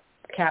ended up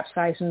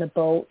capsizing the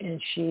boat,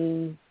 and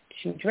she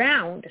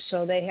drowned.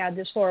 So they had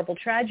this horrible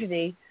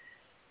tragedy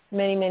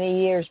many,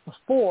 many years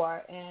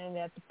before, and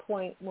at the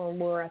point when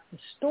we're at the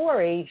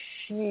story,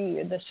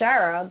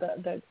 Sarah,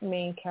 the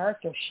main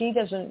character, she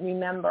doesn't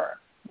remember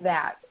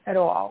that at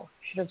all.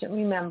 She doesn't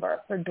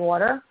remember her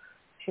daughter.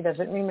 She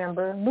doesn't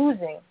remember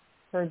losing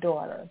her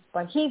daughter.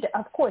 But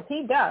of course,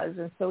 he does,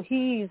 and so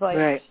he's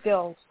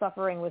still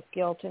suffering with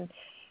guilt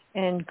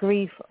and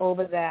grief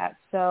over that.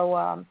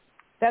 So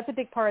that's a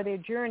big part of their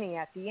journey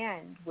at the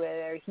end,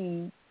 where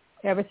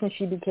ever since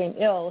she became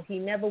ill, he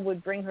never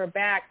would bring her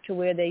back to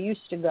where they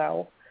used to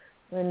go.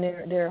 When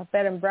their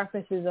bed and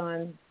breakfast is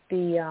on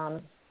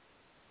the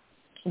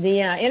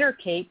inner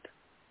Cape,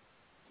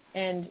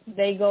 and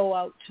they go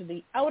out to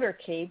the outer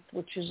Cape,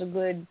 which is a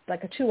good, a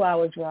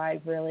 2-hour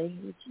drive, really.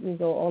 We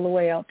go all the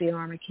way out the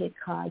arm of Cape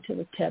Cod to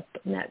the tip,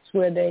 and that's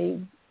where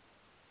they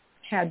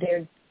had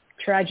their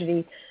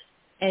tragedy.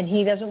 And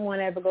he doesn't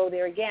want to ever go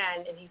there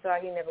again, and he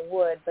thought he never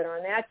would. But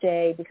on that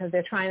day, because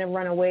they're trying to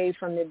run away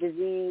from the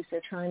disease,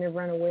 they're trying to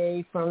run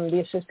away from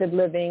the assisted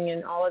living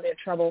and all of their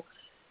trouble,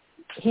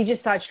 he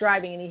just starts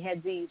driving, and he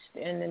heads east.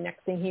 And the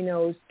next thing he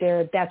knows,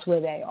 that's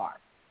where they are.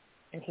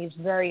 And he's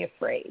very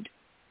afraid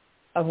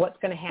of what's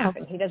going to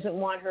happen. He doesn't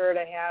want her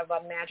to have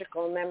a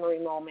magical memory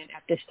moment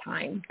at this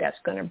time that's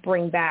going to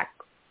bring back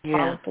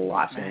all of the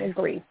loss and the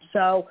grief.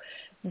 So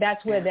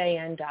that's where they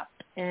end up.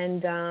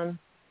 And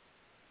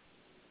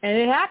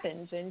it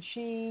happens, and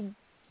he's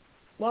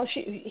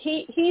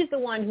the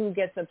one who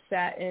gets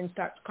upset and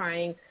starts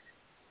crying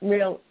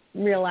real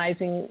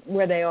realizing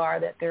where they are,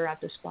 that they're at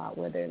the spot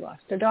where they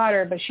lost their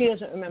daughter, but she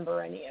doesn't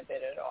remember any of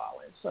it at all.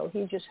 And so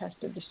he just has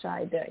to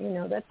decide that,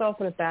 that's all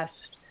for the best.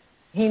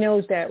 He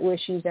knows that where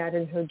she's at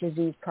in her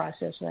disease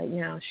process right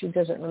now, she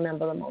doesn't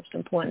remember the most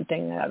important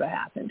thing that ever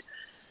happened.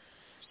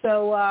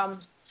 So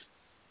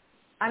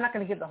I'm not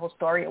going to give the whole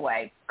story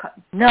away.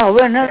 No.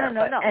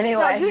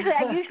 Anyway.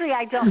 No, usually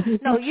I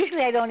don't. No,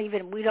 usually I don't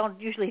even. We don't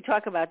usually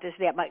talk about this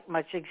that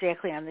much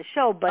exactly on the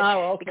show,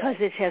 but because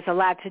it has a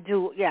lot to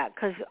do. Yeah,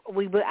 because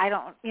I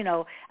don't.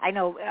 I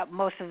know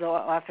most of the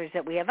authors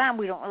that we have on,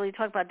 we don't really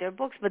talk about their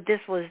books, but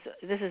this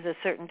is a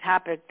certain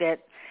topic that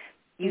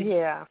you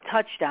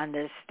touched on.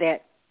 This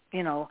that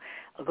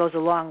goes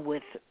along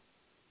with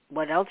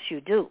what else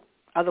you do.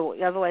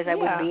 Otherwise, I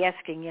wouldn't be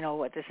asking,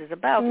 what this is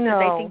about.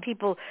 Because I think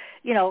people,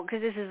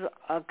 because this is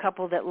a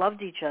couple that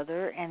loved each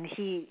other, and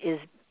he is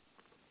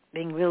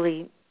being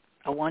really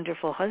a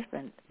wonderful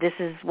husband. This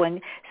is when,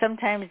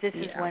 sometimes this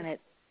is when it,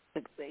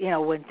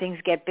 when things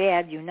get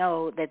bad,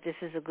 that this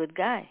is a good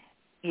guy.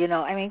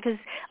 Because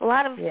a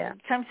lot of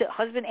times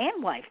husband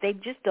and wife, they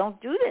just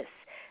don't do this.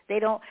 They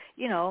don't,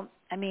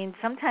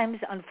 sometimes,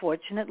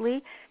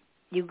 unfortunately,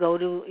 you go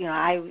to,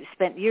 I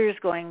spent years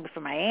going for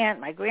my aunt,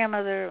 my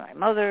grandmother, my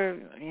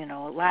mother,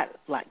 a lot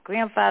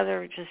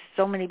grandfather, just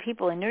so many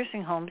people in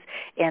nursing homes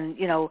and,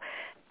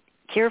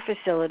 care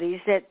facilities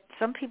that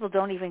some people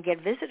don't even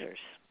get visitors.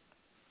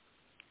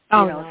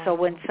 So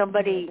when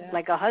somebody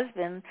like a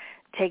husband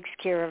takes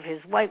care of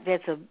his wife,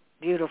 that's a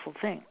beautiful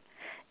thing,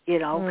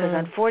 because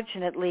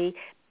unfortunately,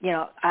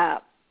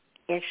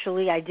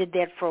 actually I did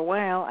that for a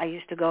while. I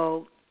used to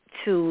go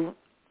to,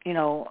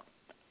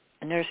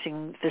 a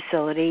nursing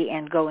facility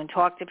and go and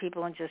talk to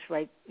people and just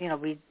write,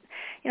 read,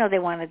 they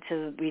wanted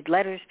to read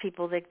letters,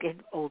 people that get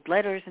old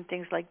letters and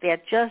things like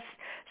that, just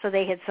so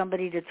they had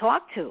somebody to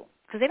talk to,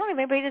 because they don't have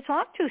anybody to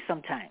talk to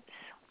sometimes.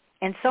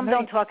 And some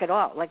don't talk at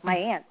all. Like my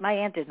aunt. My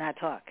aunt did not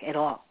talk at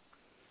all.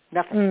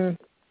 Nothing.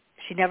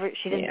 She didn't.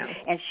 Yeah.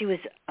 And she was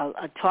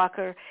a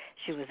talker.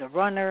 She was a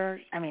runner.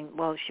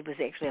 She was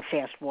actually a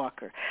fast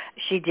walker.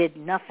 She did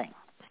nothing,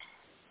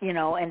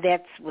 and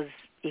that was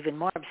even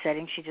more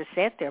upsetting. She just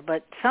sat there.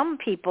 But some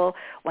people,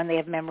 when they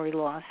have memory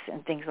loss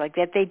and things like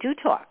that, they do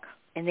talk,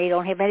 and they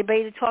don't have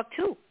anybody to talk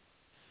to.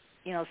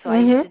 So I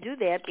used to do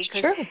that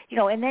because,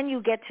 and then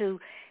you get to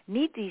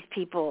meet these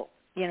people,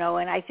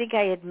 and I think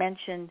I had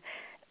mentioned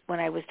when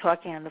I was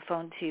talking on the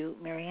phone to you,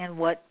 Marianne,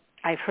 what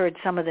I've heard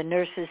some of the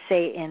nurses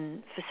say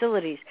in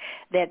facilities,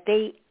 that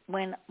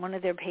when one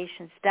of their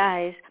patients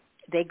dies,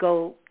 they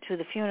go to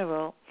the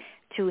funeral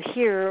to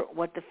hear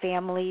what the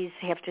families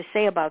have to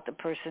say about the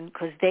person,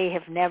 because they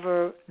have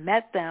never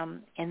met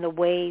them in the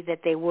way that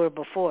they were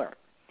before.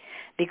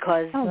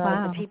 Because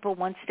the people,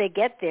 once they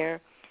get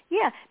there,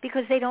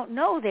 because they don't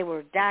know they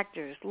were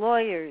doctors,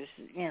 lawyers,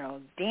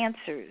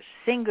 dancers,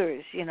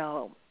 singers,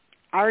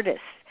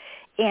 artists.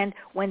 And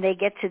when they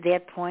get to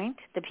that point,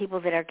 the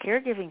people that are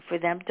caregiving for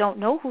them don't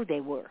know who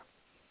they were.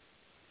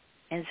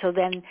 And so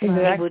then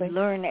they would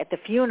learn at the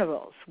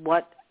funerals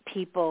what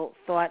people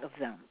thought of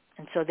them.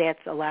 And so that's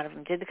a lot of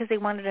them did, because they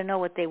wanted to know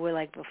what they were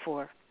like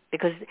before.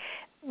 Because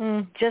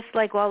just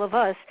like all of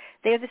us,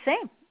 they're the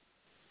same.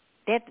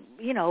 That,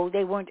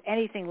 they weren't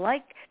anything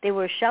like, they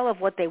were a shell of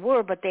what they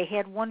were, but they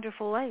had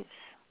wonderful lives.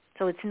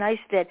 So it's nice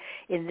that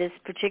in this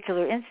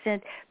particular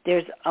instant,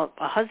 there's a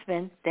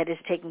husband that is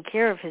taking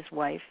care of his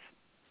wife.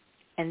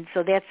 And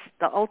so that's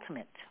the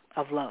ultimate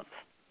of love.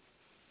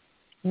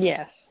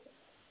 Yes.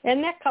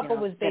 And that couple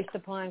was based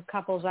upon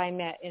couples I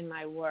met in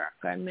my work.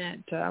 I met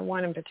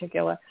one in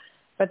particular,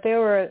 but there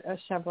were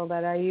several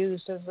that I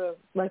used as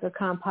a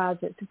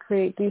composite to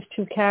create these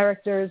two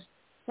characters.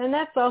 And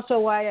that's also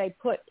why I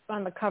put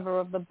on the cover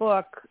of the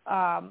book,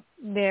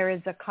 there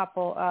is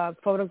a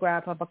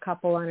photograph of a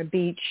couple on a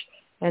beach,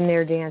 and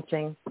they're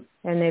dancing,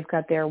 and they've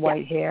got their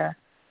white hair,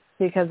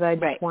 because I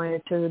just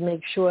wanted to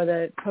make sure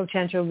that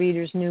potential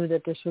readers knew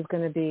that this was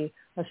going to be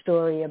a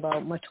story about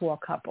a mature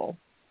couple.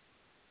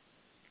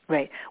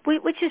 Right,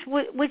 which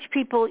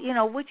people,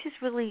 which is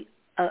really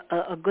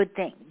a good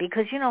thing,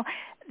 because,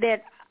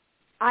 that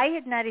I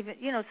had not even,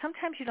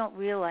 sometimes you don't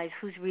realize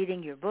who's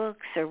reading your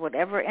books or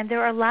whatever, and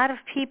there are a lot of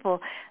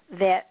people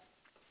that,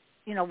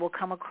 will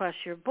come across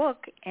your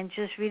book and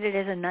just read it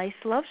as a nice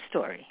love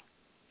story.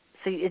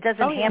 So it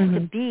doesn't have to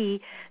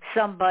be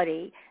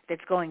somebody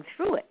that's going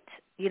through it,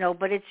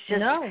 but it's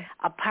just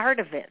a part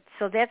of it.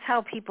 So that's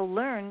how people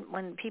learn,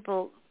 when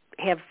people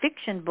have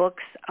fiction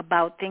books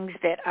about things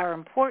that are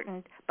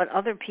important, but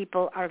other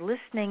people are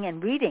listening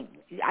and reading.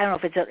 I don't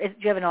know if do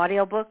you have an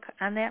audio book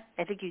on that?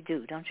 I think you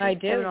do, don't you? I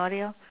do. Do you have an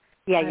audio?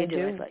 Yeah, you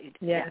do. I thought you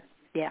did.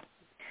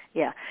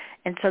 Yeah.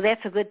 And so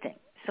that's a good thing.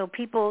 So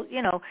people,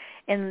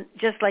 and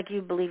just like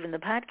you believe in the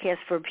podcast,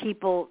 for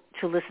people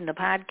to listen to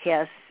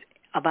podcasts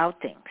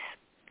about things,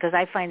 because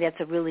I find that's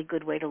a really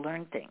good way to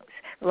learn things.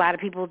 A lot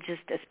of people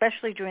just,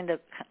 especially during the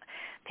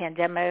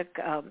pandemic,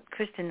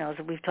 Kristen knows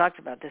that we've talked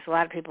about this, a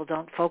lot of people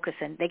don't focus,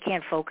 and they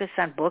can't focus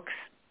on books.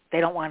 They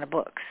don't want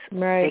books.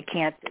 Right. They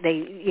can't,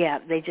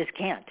 they just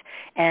can't.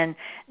 And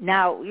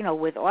now,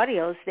 with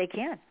audios, they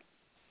can.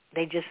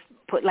 They just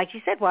put, like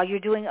you said, while you're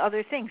doing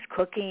other things,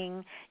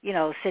 cooking,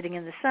 sitting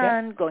in the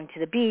sun, going to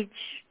the beach,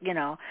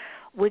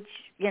 which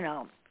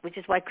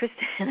is why Kristen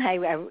and I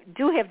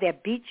do have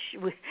that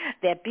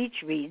beach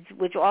reads,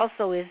 which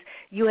also is,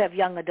 you have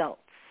young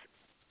adults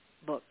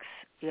books.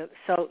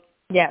 So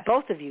yes.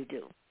 Both of you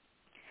do.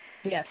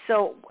 Yes.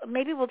 So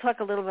maybe we'll talk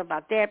a little bit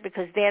about that,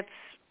 because that's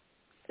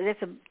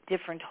a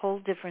whole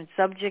different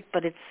subject,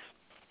 but it's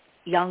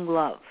young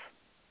love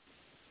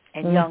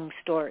and young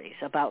stories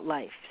about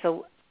life.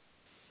 So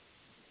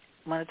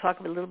want to talk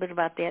a little bit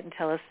about that and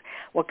tell us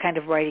what kind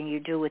of writing you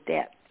do with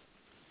that,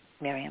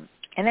 Miriam?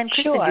 And then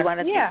Kristen, sure. do you want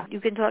to? You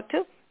can talk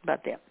too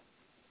about that.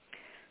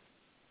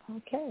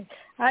 Okay.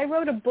 I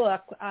wrote a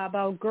book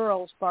about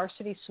girls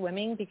varsity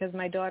swimming because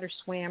my daughter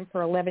swam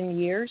for 11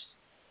 years,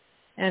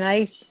 and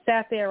I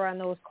sat there on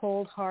those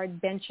cold, hard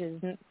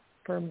benches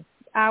for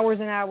hours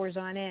and hours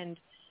on end.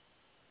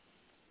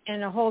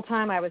 And the whole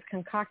time I was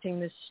concocting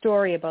this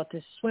story about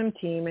this swim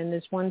team and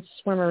this one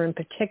swimmer in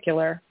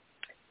particular,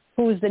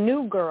 who was the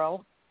new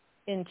girl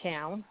in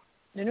town,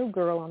 the new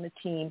girl on the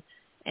team,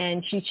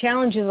 and she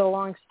challenges a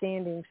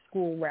long-standing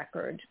school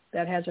record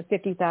that has a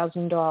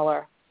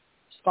 $50,000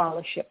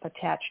 scholarship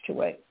attached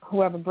to it.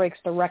 Whoever breaks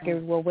the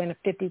record will win a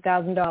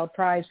 $50,000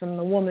 prize from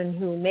the woman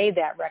who made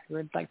that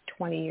record like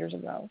 20 years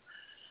ago.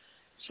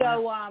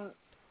 So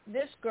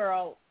this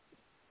girl,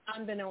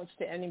 unbeknownst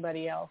to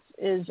anybody else,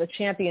 is a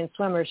champion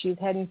swimmer. She's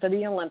heading for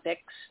the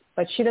Olympics,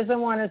 but she doesn't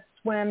want to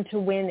swim to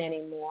win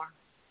anymore.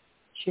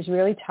 She's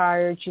really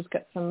tired. She's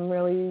got some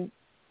really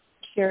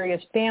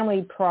serious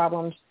family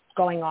problems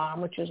going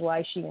on, which is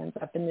why she ends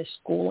up in this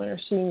school in her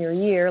senior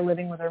year,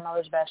 living with her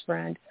mother's best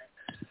friend.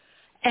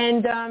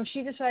 And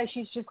she decides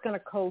she's just going to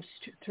coast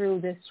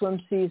through this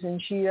swim season.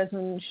 She's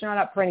not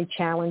up for any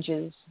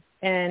challenges.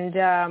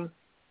 And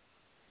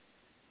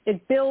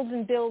it builds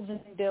and builds and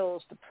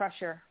builds, the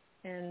pressure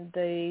and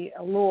the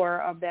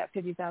allure of that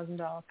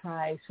 $50,000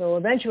 prize. So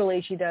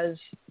eventually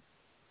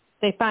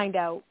they find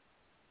out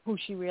who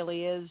she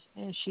really is,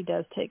 and she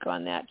does take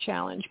on that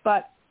challenge.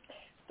 But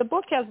the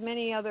book has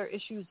many other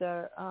issues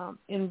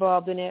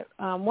involved in it.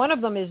 One of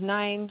them is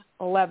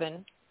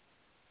 9/11.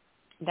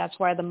 That's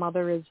why the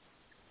mother is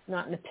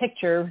not in the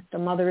picture. The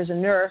mother is a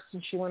nurse,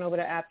 and she went over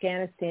to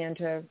Afghanistan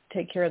to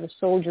take care of the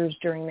soldiers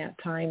during that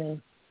time and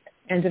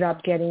ended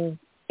up getting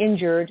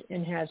injured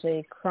and has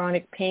a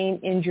chronic pain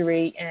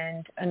injury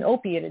and an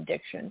opiate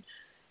addiction.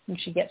 And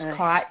she gets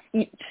caught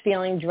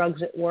stealing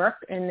drugs at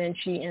work, and then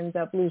she ends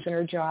up losing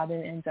her job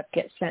and ends up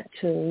getting sent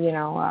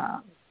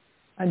to,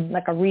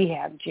 like a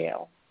rehab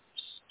jail,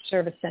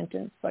 service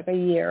sentence, like a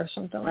year or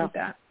something like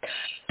that.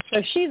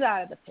 So she's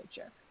out of the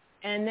picture.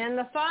 And then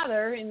the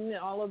father, and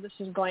all of this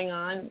is going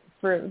on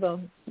for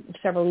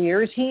several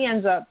years, he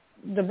ends up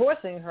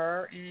divorcing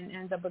her and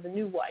ends up with a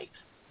new wife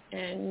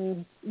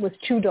and with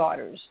 2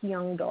 daughters,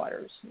 young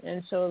daughters.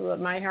 And so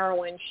my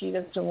heroine, she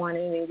doesn't want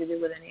anything to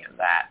do with any of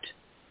that.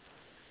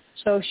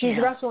 So she's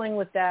wrestling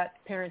with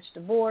that parents'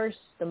 divorce,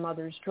 the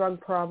mother's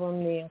drug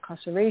problem, the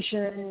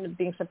incarceration,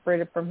 being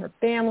separated from her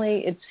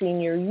family. It's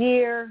senior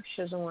year.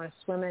 She doesn't want to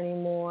swim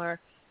anymore.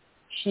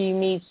 She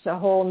meets a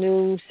whole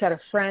new set of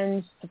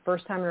friends, the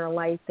first time in her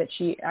life that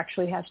she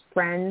actually has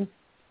friends,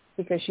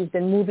 because she's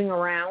been moving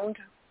around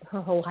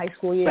her whole high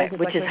school year. Right,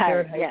 which is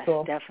hard. High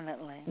school.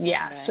 Definitely.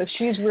 Yeah, right. So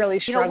she's really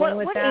struggling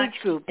with that. What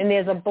age group? And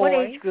there's a boy.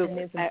 What age group? And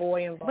there's a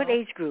boy involved. What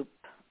age group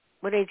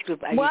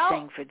are you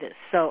saying for this?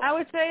 So I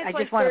would say it's I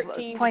just like want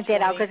to point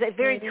that out, because it's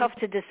very tough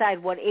to decide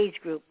what age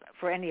group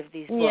for any of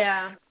these books.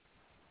 Yeah.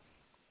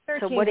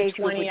 13 so what to age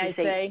 20, group would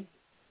you say?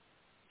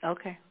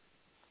 Okay.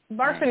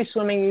 Varsity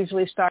swimming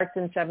usually starts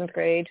in 7th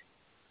grade.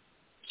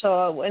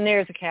 So, and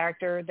there's a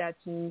character that's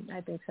in,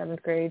 I think,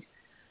 7th grade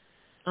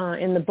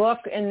in the book.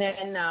 And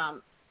then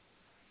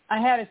I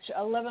had an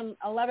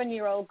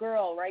 11-year-old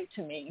girl write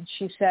to me.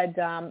 She said,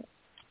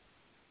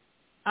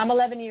 I'm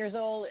 11 years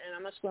old, and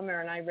I'm a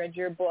swimmer, and I read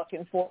your book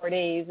in 4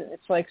 days, and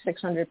it's like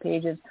 600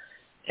 pages.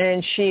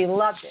 And she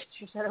loved it.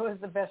 She said it was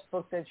the best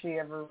book that she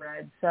ever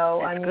read.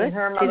 So, that's I mean, good.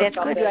 her mother... That's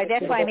good.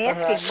 That's why I'm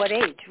asking what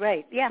age,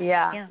 right. Yeah,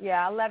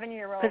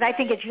 11-year-old. Because I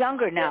think it's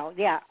younger now.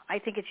 Yeah, I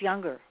think it's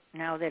younger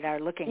now that are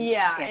looking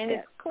at and that.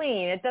 it's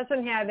clean. It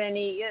doesn't have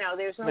any,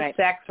 there's no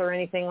sex or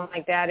anything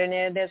like that.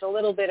 And there's a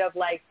little bit of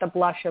like the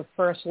blush of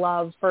first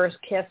love, first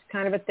kiss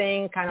kind of a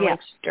thing, kind of like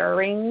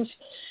stirrings,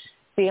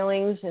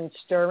 feelings and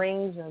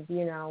stirrings of,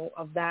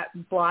 of that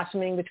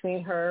blossoming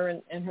between her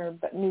and her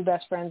new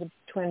best friend's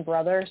twin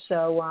brother.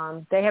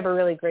 So they have a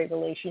really great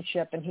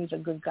relationship, and he's a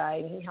good guy,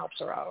 and he helps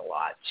her out a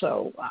lot.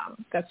 So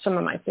that's some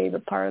of my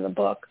favorite part of the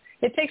book.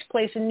 It takes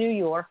place in New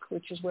York,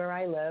 which is where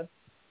I live.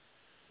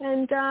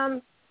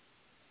 And,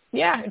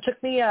 it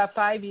took me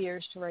 5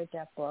 years to write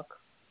that book.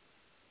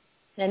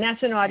 And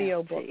that's an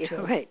audio book, too,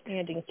 right.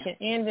 and in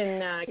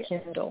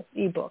Kindle,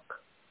 ebook.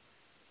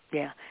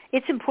 Yeah.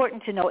 It's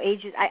important to know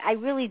ages. I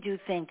really do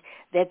think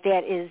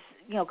that is,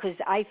 because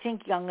I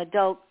think young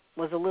adult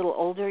was a little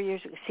older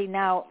years. See,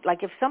 now,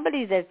 like if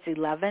somebody that's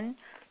 11,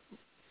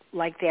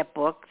 like that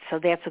book, so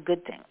that's a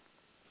good thing.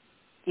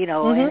 You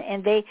know,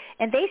 and they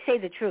say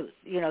the truth.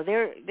 You know,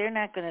 they're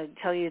not going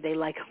to tell you they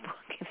like a book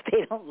if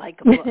they don't like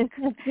a book.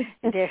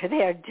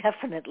 they are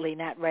definitely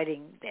not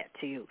writing that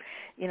to you.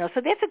 You know,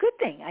 so that's a good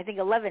thing. I think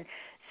 11.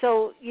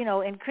 So, you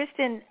know, and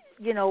Kristen,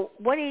 you know,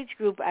 what age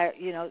group are,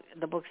 you know,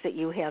 the books that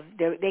you have?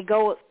 They're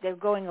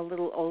going a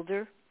little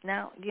older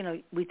now. You know,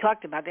 we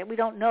talked about that. We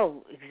don't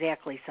know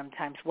exactly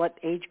sometimes what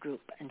age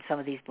group in some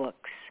of these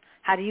books.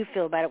 How do you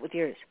feel about it with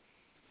yours?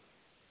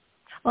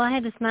 Well, I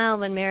had to smile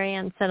when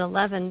Marianne said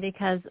 11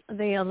 because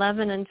the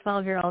 11 and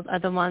 12-year-olds are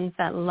the ones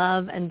that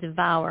love and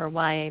devour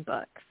YA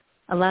books.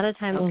 A lot of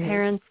times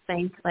parents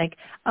think like,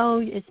 oh,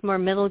 it's more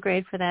middle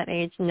grade for that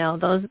age. No,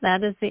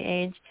 that is the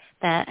age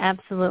that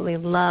absolutely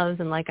loves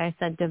and, like I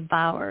said,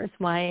 devours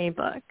YA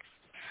books.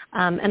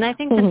 And I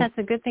think that that's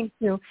a good thing,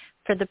 too,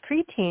 for the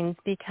preteens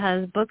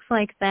because books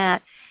like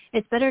that,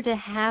 it's better to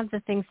have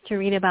the things to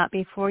read about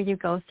before you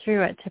go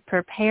through it to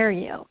prepare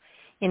you.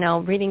 You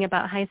know, reading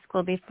about high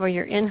school before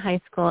you're in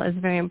high school is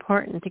very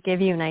important to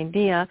give you an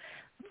idea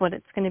of what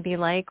it's going to be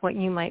like, what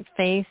you might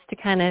face to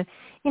kind of,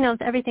 you know,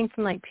 everything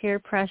from like peer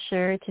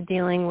pressure to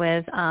dealing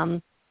with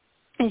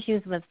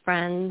issues with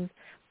friends,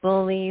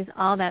 bullies,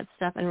 all that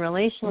stuff, and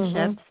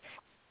relationships,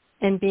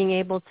 and being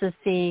able to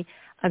see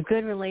a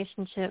good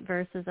relationship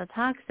versus a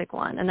toxic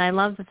one. And I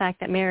love the fact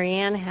that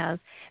Marianne has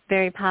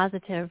very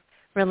positive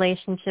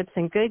relationships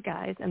and good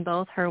guys in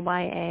both her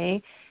YA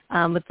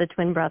with the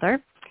twin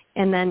brother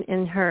and then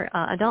in her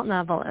adult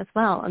novel as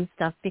well and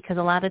stuff, because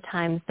a lot of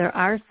times there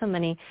are so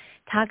many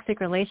toxic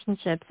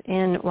relationships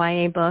in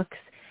YA books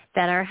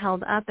that are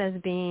held up as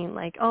being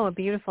like, oh, a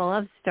beautiful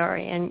love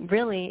story. And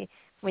really,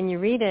 when you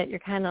read it, you're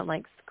kind of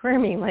like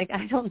squirming, like,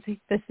 I don't think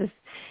this is,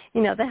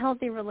 you know, the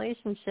healthy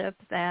relationship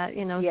that,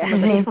 you know,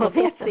 some of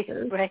the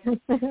people right.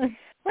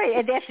 Right,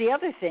 and that's the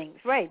other thing,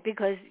 right,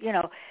 because, you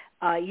know,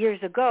 years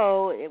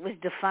ago, it was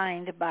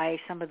defined by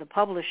some of the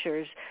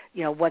publishers,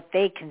 you know, what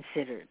they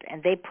considered,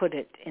 and they put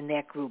it in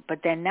that group. But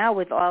then now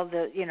with all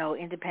the, you know,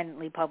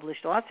 independently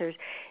published authors,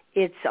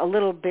 it's a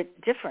little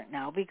bit different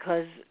now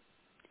because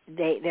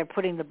they're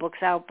putting the books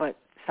out, but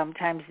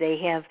sometimes they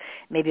have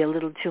maybe a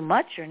little too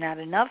much or not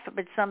enough.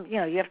 But some, you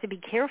know, you have to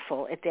be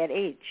careful at that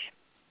age.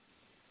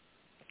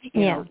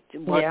 You know,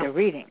 what they're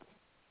reading.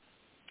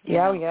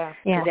 Yeah.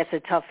 That's a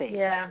tough age.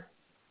 Yeah.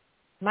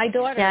 My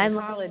daughter in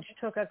college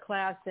took a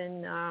class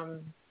in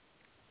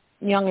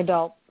young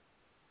adult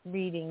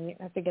reading.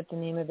 I forget the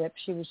name of it.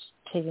 She was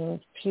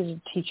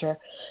a teacher.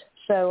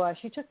 So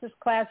she took this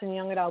class in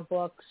young adult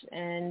books,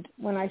 and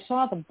when I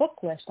saw the book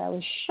list, I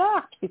was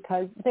shocked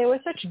because they were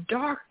such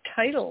dark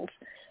titles.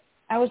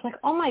 I was like,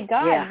 oh, my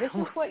God, this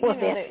is what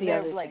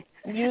they're like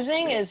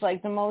using is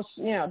like the most,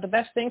 you know, the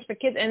best things for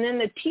kids. And then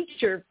the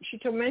teacher, she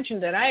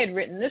mentioned that I had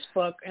written this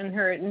book, and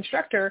her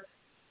instructor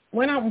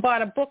went out and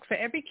bought a book for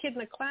every kid in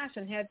the class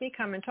and had me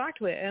come and talk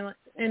to it.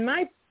 And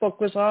my book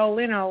was all,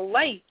 you know,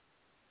 light,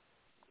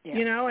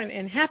 you know,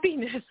 and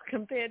happiness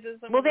compared to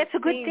some. Well, that's a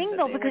good thing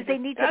though, because they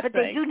need to, but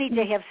they do need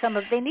to have some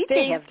of. They need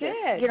to have this,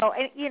 you know,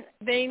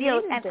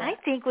 and I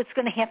think what's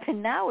going to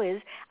happen now is,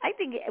 I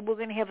think we're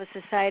going to have a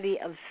society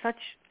of such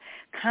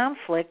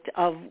conflict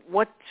of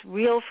what's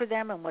real for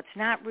them and what's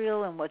not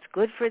real and what's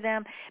good for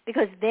them,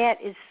 because that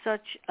is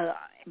such a.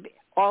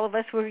 All of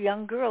us were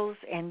young girls,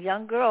 and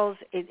young girls,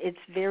 it's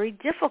very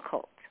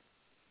difficult.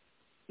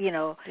 You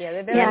know,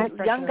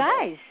 young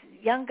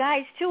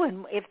guys too.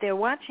 And if they're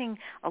watching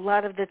a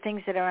lot of the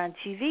things that are on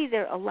TV,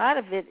 a lot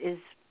of it is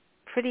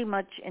pretty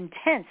much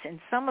intense, and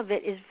some of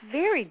it is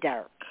very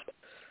dark.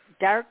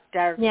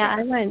 Yeah,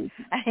 I went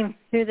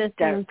through the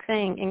same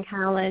thing in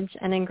college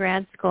and in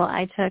grad school.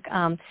 I took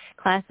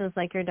classes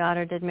like your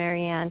daughter did,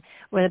 Marianne,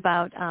 with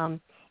about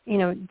you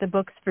know, the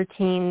books for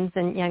teens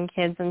and young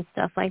kids and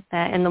stuff like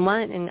that. And the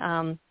one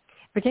in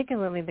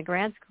particularly the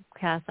grad school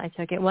class I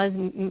took, it was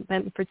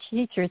meant for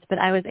teachers, but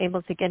I was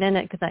able to get in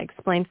it because I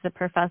explained to the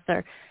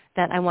professor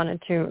that I wanted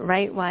to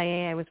write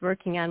YA. I was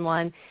working on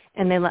one,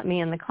 and they let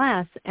me in the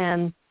class.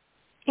 And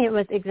it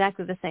was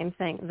exactly the same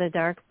thing, the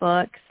dark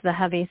books, the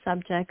heavy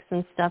subjects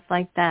and stuff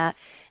like that,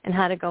 and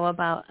how to go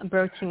about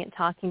broaching it,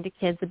 talking to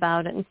kids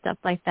about it and stuff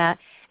like that.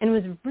 And it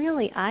was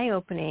really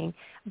eye-opening,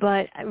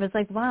 but it was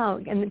like, wow.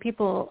 And the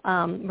people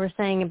were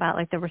saying about,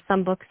 like, there were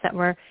some books that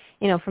were,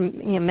 you know, from,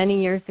 you know,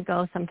 many years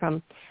ago, some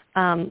from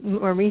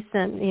more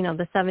recent, you know,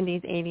 the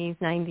 70s, 80s,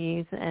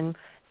 90s, and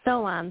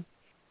so on.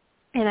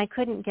 And I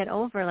couldn't get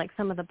over, like,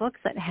 some of the books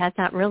that had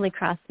not really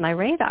crossed my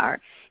radar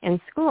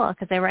in school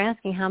because they were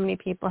asking how many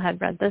people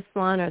had read this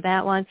one or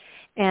that one.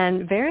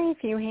 And very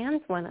few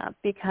hands went up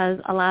because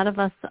a lot of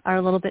us are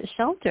a little bit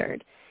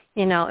sheltered.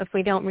 You know, if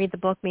we don't read the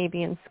book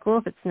maybe in school,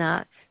 if it's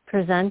not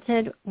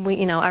presented, we,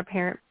 you know, our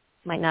parent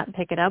might not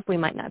pick it up. We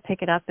might not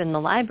pick it up in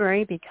the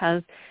library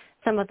because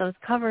some of those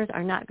covers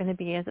are not going to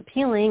be as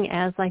appealing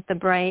as, like, the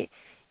bright,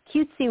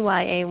 cutesy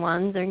YA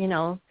ones or, you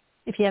know,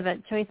 if you have a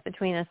choice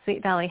between a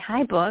Sweet Valley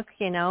High book,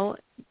 you know,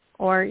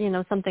 or, you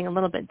know, something a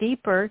little bit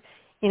deeper,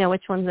 you know,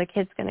 which one's the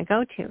kid's going to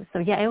go to. So,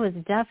 yeah, it was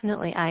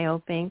definitely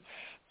eye-opening.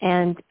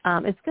 And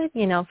it's good,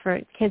 you know,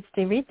 for kids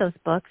to read those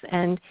books.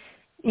 And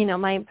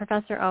my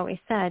professor always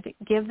said,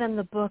 give them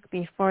the book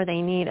before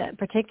they need it,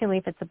 particularly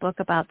if it's a book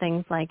about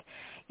things like,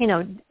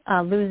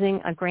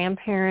 losing a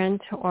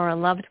grandparent or a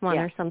loved one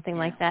or something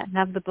like that.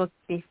 Have the book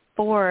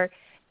before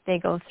they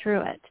go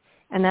through it.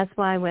 And that's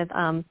why with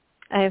I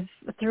have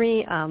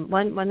 3,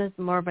 one is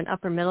more of an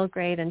upper middle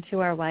grade and 2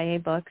 are YA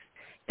books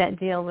that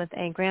deal with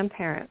a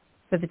grandparent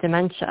with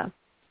dementia.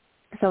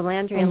 So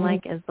Landry and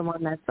Like is the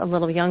one that's a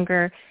little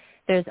younger.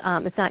 There's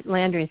it's not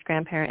Landry's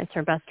grandparent, it's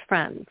her best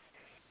friend's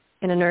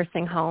in a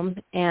nursing home.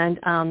 And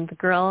the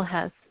girl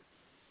has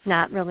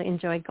not really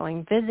enjoyed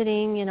going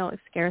visiting, it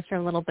scares her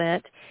a little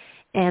bit.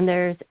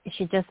 And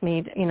she just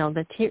made,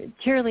 the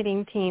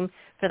cheerleading team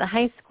for the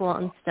high school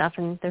and stuff,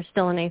 and they're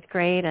still in 8th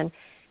grade, and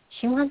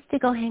she wants to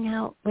go hang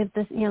out with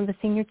this, the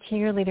senior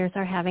cheerleaders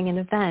are having an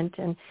event,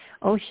 and,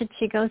 should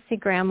she go see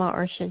Grandma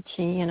or should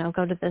she,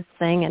 go to this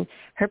thing? And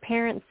her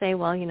parents say,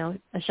 well,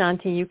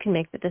 Ashanti, you can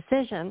make the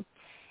decision.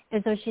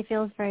 And so she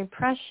feels very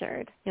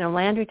pressured.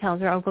 Landry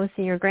tells her, go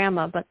see your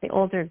grandma, but the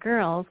older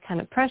girls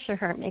kind of pressure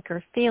her, make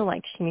her feel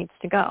like she needs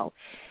to go.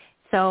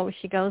 So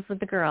she goes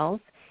with the girls,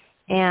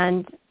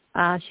 and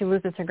she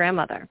loses her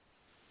grandmother.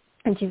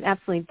 And she's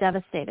absolutely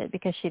devastated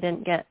because she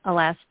didn't get a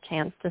last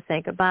chance to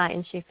say goodbye,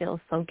 and she feels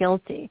so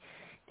guilty.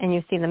 And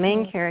you see the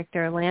main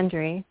character,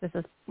 Landry, this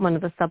is one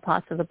of the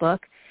subplots of the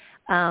book,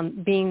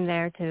 being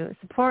there to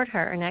support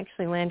her. And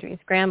actually Landry's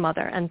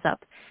grandmother ends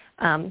up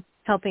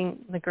helping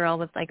the girl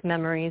with,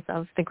 memories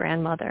of the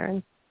grandmother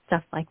and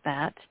stuff like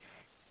that.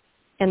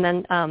 And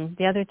then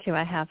the other 2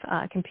 I have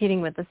competing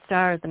with the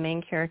star, the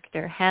main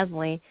character,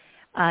 Hadley,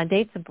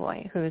 dates a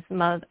boy whose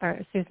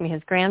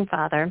his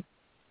grandfather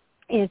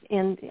is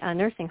in a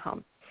nursing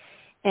home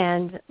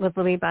and with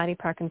Lewy body,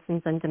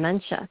 Parkinson's, and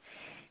dementia.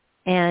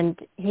 And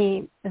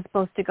he is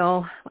supposed to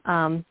go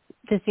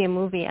to see a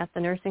movie at the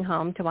nursing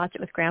home to watch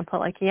it with Grandpa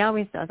like he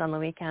always does on the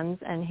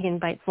weekends, and he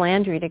invites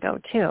Landry to go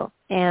too.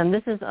 And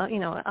this is,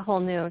 a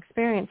whole new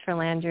experience for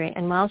Landry.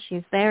 And while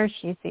she's there,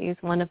 she sees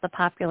one of the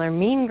popular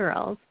mean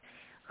girls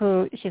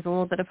who she's a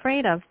little bit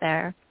afraid of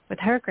there with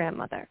her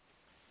grandmother.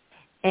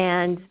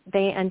 And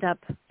they end up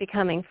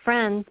becoming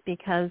friends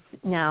because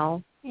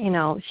now,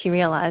 she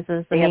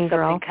realizes the mean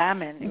girl. They have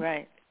something in common,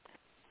 right.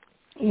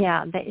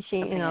 Yeah,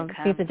 she,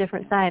 sees a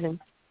different side, and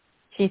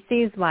she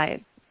sees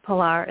why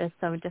Pilar is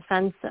so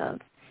defensive.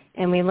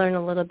 And we learn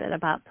a little bit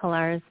about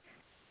Pilar's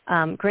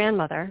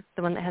grandmother,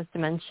 the one that has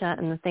dementia,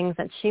 and the things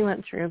that she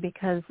went through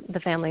because the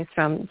family's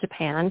from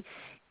Japan,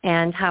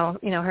 and how,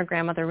 her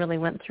grandmother really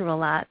went through a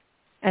lot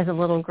as a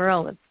little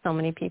girl with so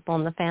many people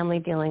in the family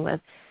dealing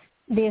with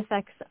the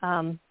effects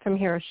from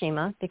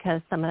Hiroshima,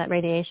 because some of that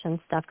radiation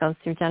stuff goes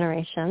through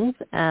generations.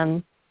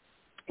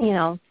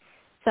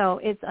 So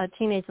it's a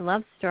teenage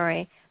love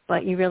story,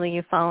 but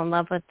you fall in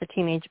love with the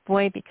teenage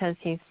boy because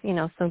he's,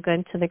 so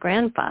good to the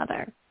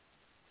grandfather.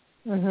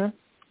 Mhm.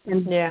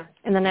 And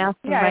then I also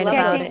write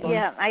about it.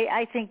 Yeah,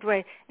 I think,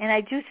 right. And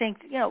I do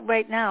think,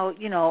 right now,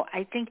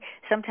 I think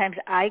sometimes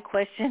I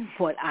question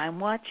what I'm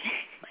watching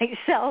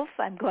myself.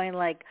 I'm going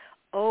like,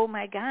 oh,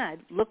 my God,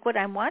 look what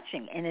I'm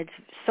watching. And it's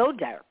so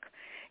dark.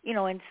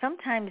 And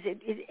sometimes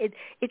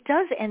it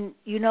does. And,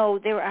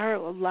 there are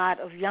a lot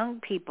of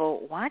young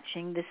people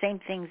watching the same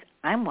things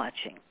I'm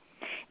watching.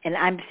 And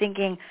I'm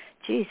thinking,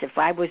 geez, if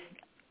I was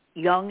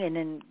young and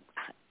in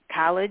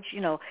college,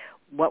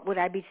 what would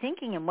I be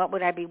thinking and what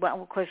would I be?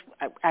 Well, of course,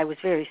 I was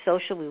very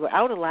social. We were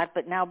out a lot.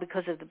 But now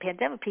because of the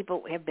pandemic,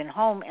 people have been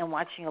home and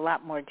watching a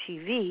lot more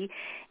TV.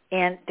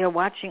 And they're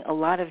watching a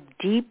lot of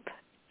deep,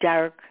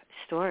 dark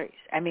stories.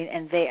 I mean,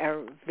 and they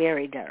are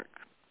very dark.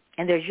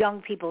 And there's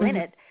young people in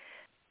it.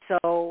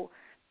 So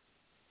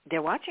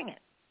they're watching it.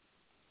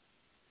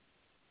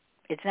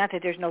 It's not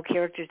that there's no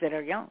characters that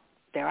are young.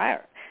 There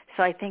are.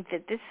 So I think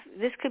that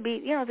this could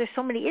be, there's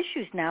so many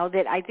issues now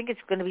that I think it's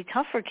going to be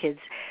tough for kids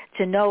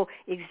to know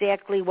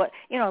exactly what,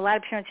 a lot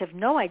of parents have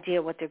no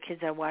idea what their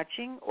kids are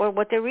watching or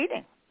what they're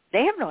reading.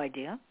 They have no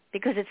idea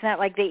because it's not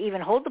like they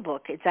even hold the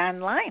book. It's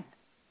online.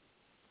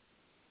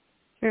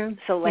 True.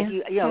 So like,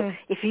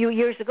 if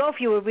years ago,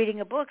 if you were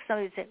reading a book,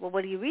 somebody would say, well,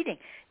 what are you reading?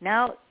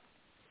 Now,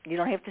 you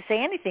don't have to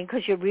say anything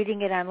because you're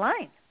reading it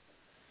online.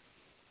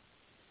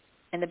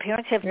 And the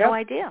parents have no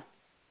idea.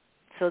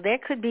 So there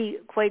could be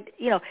quite,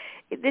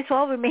 this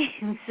all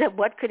remains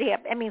what could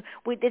happen. I mean,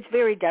 it's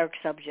very dark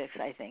subjects,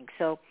 I think.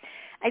 So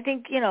I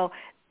think,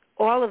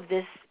 all of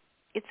this,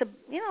 it's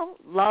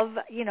love,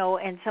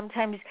 and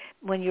sometimes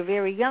when you're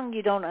very young,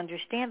 you don't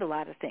understand a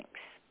lot of things,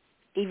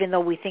 even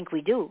though we think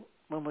we do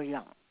when we're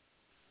young.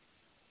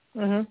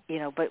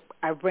 Mm-hmm. But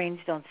our brains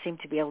don't seem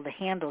to be able to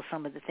handle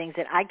some of the things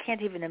that I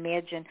can't even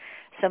imagine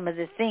some of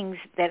the things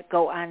that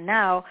go on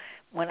now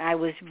when I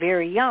was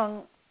very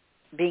young,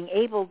 being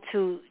able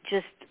to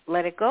just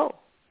let it go.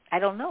 I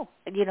don't know.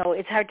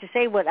 It's hard to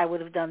say what I would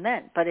have done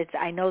then, but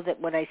I know that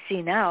what I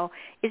see now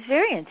is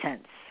very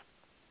intense.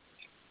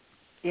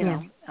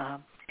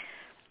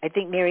 I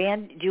think,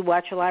 Marianne, do you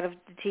watch a lot of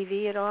the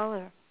TV at all?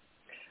 Or?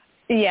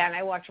 Yeah, and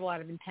I watch a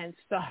lot of intense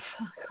stuff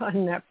on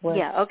Netflix.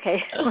 Yeah,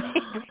 okay.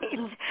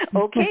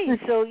 Okay,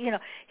 so,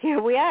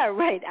 here we are,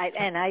 right,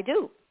 I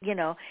do,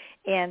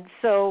 And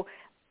so,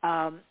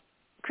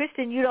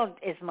 Kristen, you don't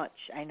as much,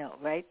 I know,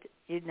 right?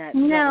 You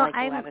don't like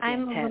a lot of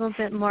I'm intense. a little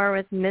bit more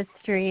with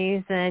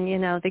mysteries and,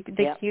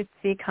 the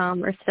cutesy,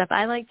 calmer stuff.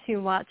 I like to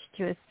watch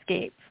to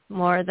escape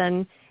more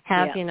than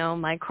have,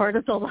 my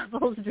cortisol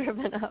levels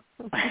driven up.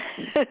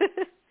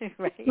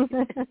 Right.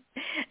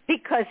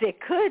 Because it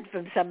could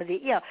from some of the,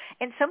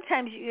 and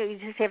sometimes you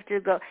just have to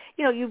go,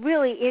 you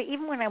really,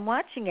 even when I'm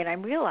watching it,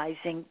 I'm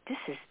realizing this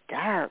is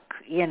dark,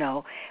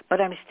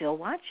 but I'm still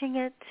watching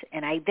it.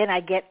 And then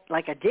I get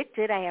like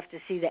addicted. I have to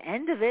see the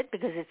end of it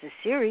because it's a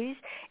series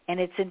and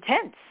it's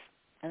intense.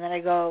 And then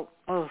I go,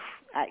 and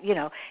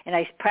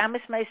I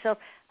promise myself,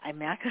 I'm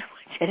not going to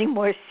watch any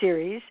more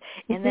series.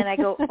 And then I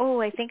go,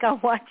 I think I'll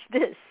watch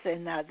this,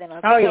 and then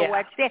I'll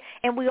watch that.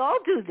 And we all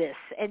do this,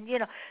 and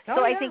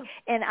I think,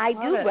 and I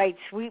do write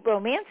sweet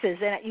romances,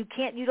 and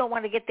you don't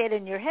want to get that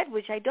in your head,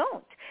 which I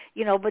don't,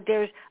 But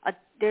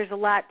there's a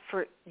lot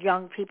for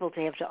young people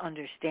to have to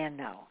understand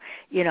now,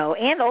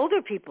 and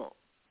older people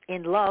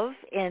in love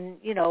and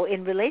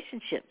in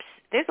relationships.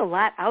 There's a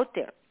lot out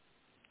there.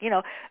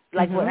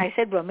 Like when I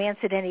said romance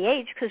at any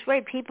age, because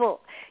people,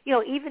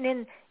 even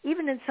in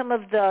some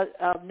of the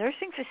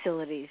nursing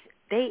facilities,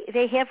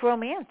 they have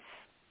romance.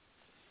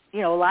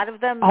 A lot of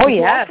them fall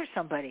for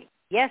somebody.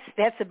 Yes,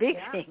 that's a big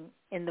thing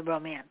in the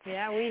romance.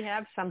 Yeah, we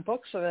have some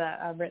books that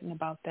are written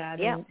about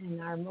that in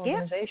our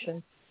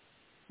organization.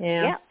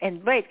 Yeah,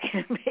 and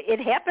it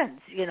happens,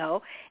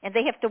 and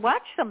they have to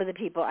watch some of the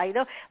people. I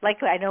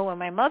know when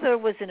my mother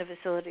was in a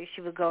facility,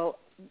 she would go,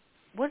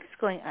 what is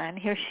going on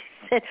here?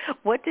 She said,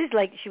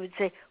 she would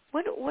say,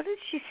 what did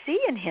she see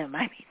in him?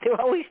 I mean, they're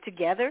always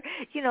together,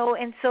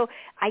 and so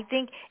I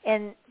think,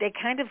 and they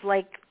kind of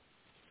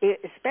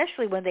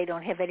especially when they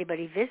don't have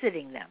anybody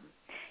visiting them,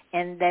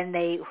 and then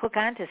they hook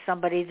on to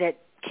somebody that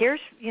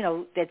cares,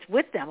 that's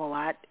with them a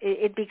lot,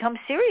 it becomes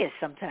serious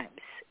sometimes.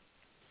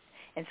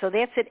 And so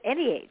that's at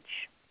any age.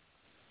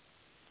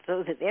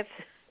 So that's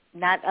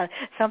not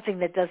something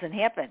that doesn't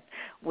happen,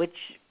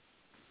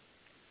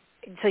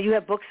 So you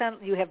have books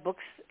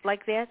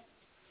like that?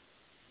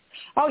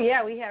 Oh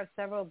yeah, we have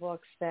several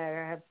books that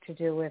have to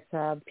do with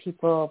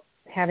people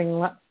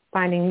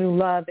finding new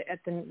love at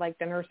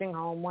the nursing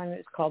home. One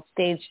is called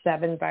Stage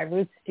 7 by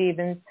Ruth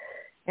Stevens,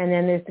 and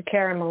then there's the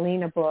Karen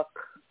Molina book.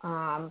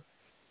 I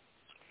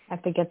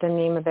forget the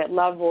name of it,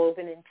 Love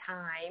Woven in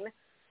Time.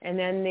 And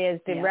then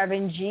there's the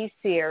Reverend G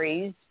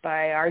series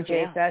by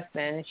R.J.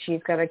 Sussman. She's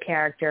got a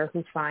character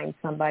who finds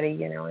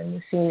somebody, in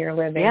the senior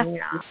living.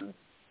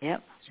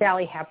 Yep.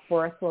 Sally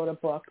Hepworth wrote a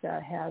book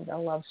that had a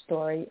love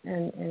story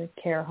in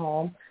a care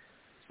home.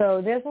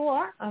 So there's a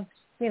lot of,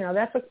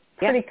 that's a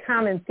pretty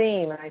common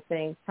theme, I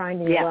think,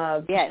 finding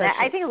love. Yeah,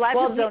 I think a lot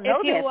of people don't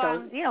know that,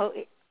 though.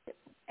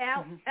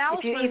 Alice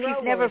if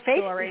you've never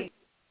faced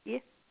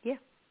it. Yeah.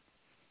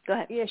 Go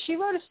ahead. Yeah, she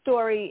wrote a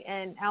story,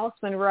 and Alice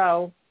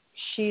Munro,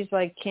 she's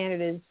like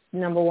Canada's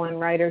 #1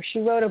 writer. She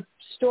wrote a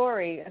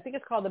story, I think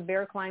it's called The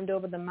Bear Climbed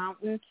Over the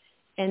Mountain,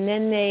 and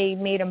then they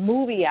made a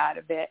movie out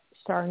of it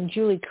starring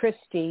Julie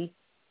Christie,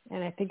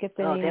 and I think it's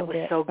the name of it. Oh, that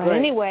was so good. But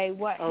anyway,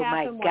 what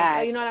happened my God.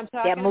 was, you know what I'm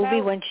talking about? That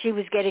movie when she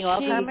was getting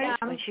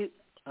Alzheimer's?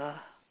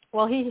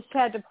 Well, he just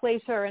had to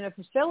place her in a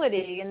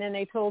facility, and then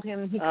they told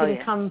him he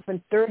couldn't come for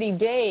 30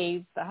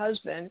 days, the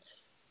husband.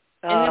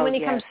 And then when he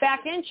comes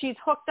back in, she's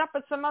hooked up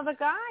with some other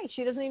guy.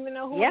 She doesn't even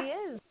know who he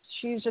is.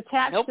 She's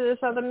attached to this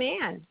other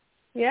man.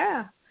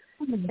 Yeah.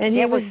 And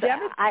he was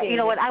devastated. You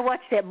know what? I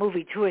watched that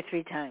movie 2 or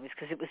 3 times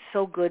because it was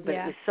so good, but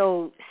it was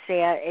so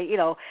sad.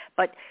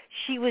 But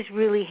she was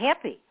really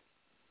happy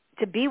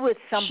to be with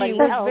somebody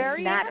else,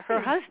 not her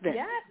husband.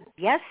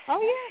 Yes.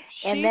 Oh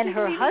yeah. And then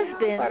her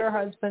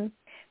husband.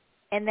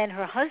 And then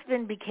her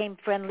husband became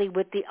friendly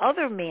with the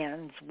other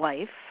man's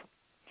wife.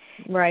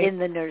 Right. In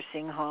the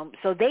nursing home.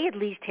 So they at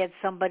least had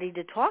somebody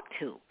to talk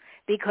to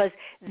because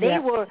they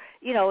were,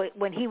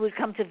 when he would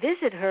come to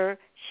visit her,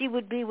 she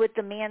would be with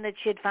the man that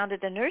she had found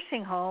at the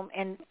nursing home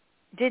and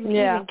didn't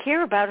even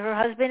care about her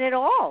husband at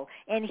all.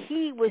 And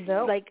he was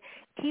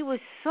he was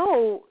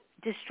so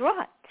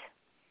distraught.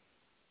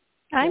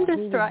 I'm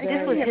distraught.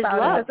 This was his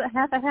love. Does it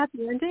have a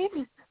happy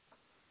ending?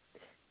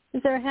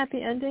 Is there a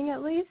happy ending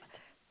at least?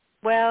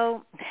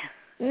 Well,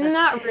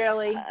 not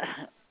really.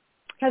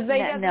 Because he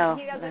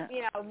doesn't,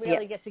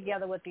 really Yeah. get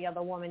together with the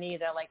other woman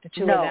either. Like the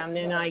two of them,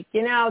 they're like,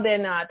 they're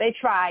not. They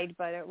tried,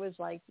 but it was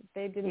like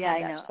they didn't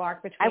have that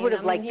spark between them. I would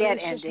have liked that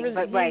ending,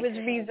 but he was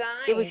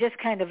resigned. It was just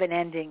kind of an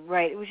ending,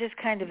 right? It was just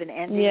kind of an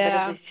ending,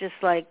 but it was just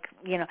like,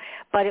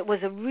 but it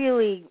was a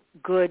really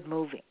good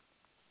movie.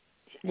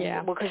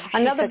 Yeah. Well,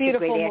 another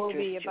beautiful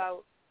movie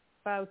about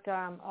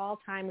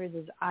Alzheimer's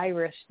is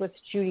Iris with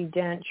Judi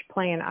Dench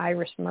playing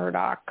Iris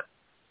Murdoch.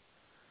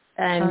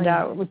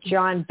 And with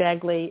John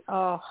Begley.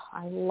 Oh,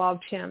 I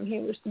loved him. He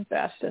was the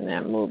best in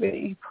that movie.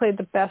 He played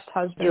the best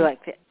husband. You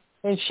liked it.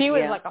 And she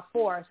was like a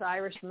force,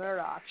 Iris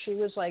Murdoch. She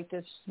was like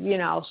this,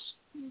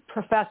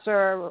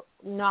 professor,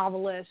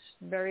 novelist,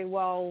 very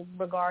well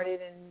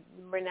regarded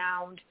and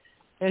renowned.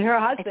 And her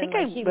husband, I think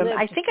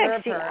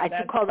I've seen.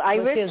 It's called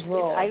Iris.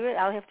 Iris.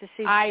 I'll have to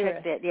see.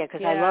 Check that. Yeah,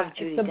 because I love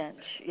Judi Dench.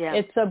 Yeah.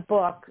 It's a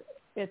book.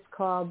 It's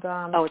called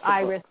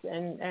Iris,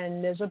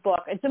 and there's a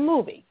book. It's a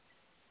movie,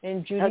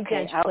 and Judi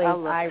Dench plays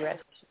Iris,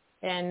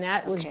 and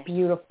that was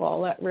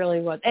beautiful. That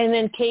really was. And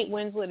then Kate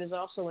Winslet is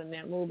also in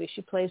that movie.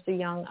 She plays the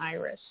young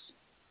Iris.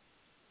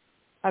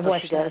 I've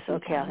watched that.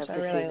 Okay, I'll have to see that.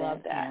 I really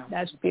love that. Yeah.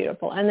 That's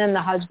beautiful. And then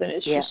the husband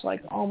is just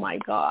like, oh my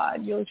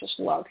God, you'll just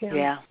love him.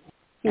 Yeah,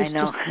 He's I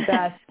know. Just the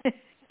best.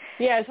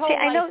 Yeah, his whole life.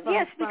 I know.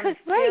 Yes, because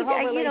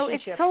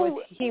it's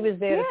so. He was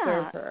there to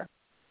serve her.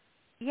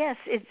 Yes,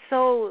 it's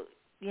so.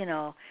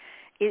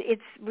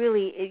 It's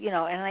really,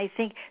 and I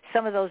think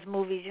some of those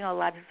movies, a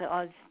lot of people say,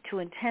 oh, it's too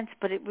intense,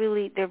 but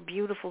they're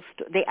beautiful.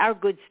 They are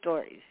good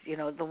stories.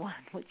 The one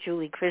with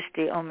Julie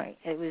Christie. Oh my,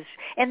 it was,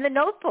 and The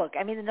Notebook.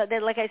 I mean,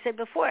 like I said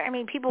before,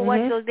 people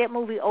watch that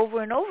movie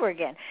over and over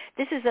again.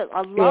 This is a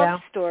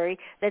love story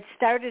that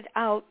started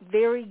out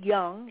very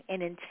young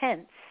and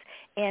intense.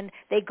 And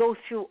they go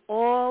through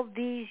all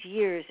these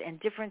years and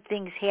different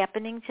things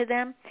happening to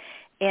them.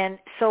 And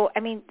so,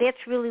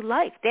 that's really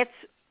life. That's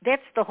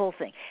the whole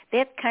thing.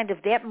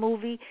 That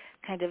movie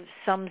kind of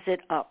sums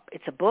it up.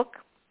 It's a book,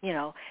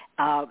 and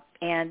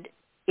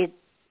it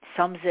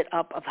sums it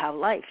up of how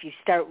life. You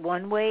start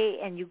one way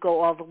and you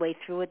go all the way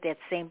through it, that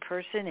same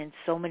person in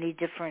so many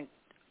different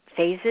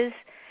phases.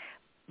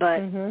 But,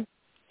 and,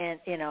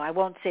 I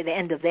won't say the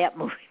end of that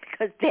movie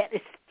because that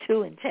is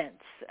too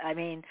intense.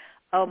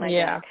 Oh my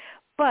God.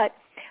 But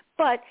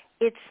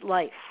it's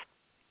life,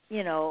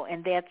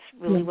 and that's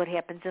really what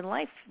happens in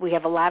life. We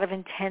have a lot of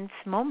intense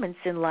moments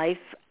in life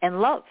and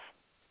love.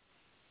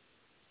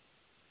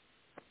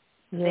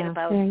 Yeah.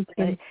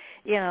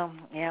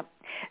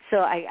 So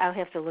I'll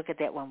have to look at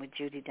that one with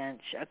Judi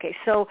Dench. Okay,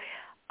 so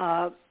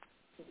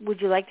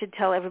would you like to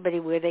tell everybody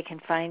where they can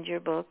find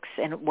your books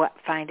and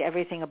find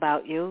everything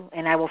about you?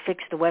 And I will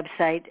fix the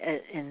website,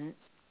 and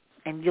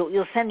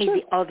you'll send me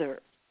the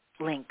other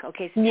link.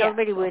 Okay, so tell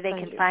everybody where they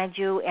can find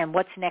you and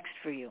what's next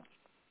for you.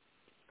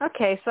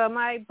 Okay, so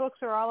my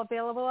books are all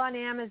available on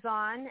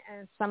Amazon,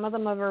 and some of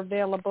them are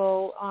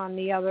available on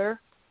the other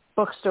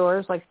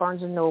bookstores like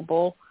Barnes &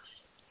 Noble.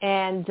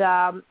 And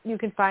you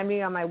can find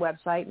me on my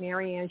website,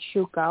 Marianne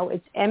Sciucco.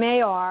 It's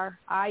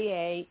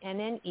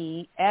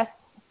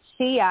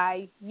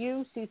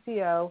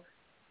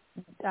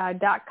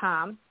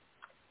MarianneSciucco.com.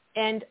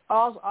 And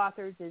All's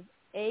Authors is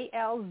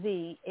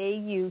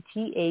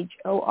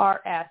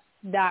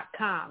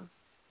ALZAUTHORS.com.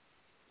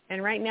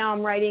 And right now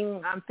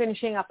I'm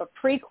finishing up a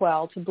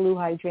prequel to Blue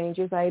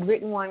Hydrangeas. I had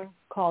written one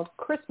called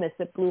Christmas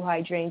at Blue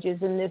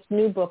Hydrangeas, and this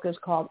new book is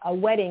called A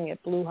Wedding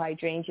at Blue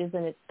Hydrangeas,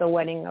 and it's the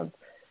wedding of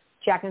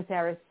Jack and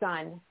Sarah's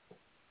son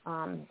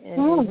and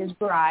his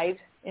bride,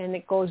 and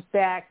it goes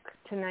back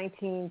to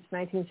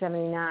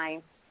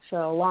 1979,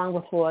 so long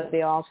before the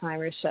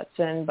Alzheimer's sets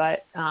in,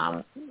 but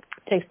it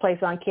takes place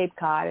on Cape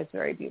Cod. It's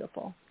very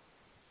beautiful.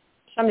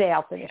 Someday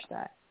I'll finish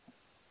that.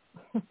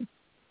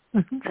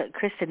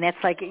 Kristen, that's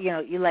like,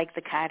 you like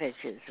the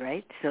cottages,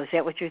 right? So is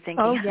that what you're thinking?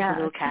 Oh, yeah.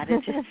 Little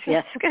cottages?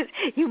 Yes, because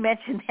you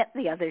mentioned that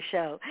in the other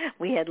show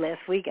we had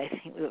last week, I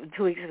think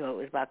 2 weeks ago. It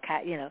was about,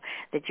 that you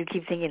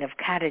keep thinking of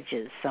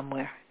cottages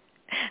somewhere.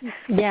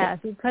 Yes,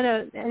 you put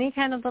any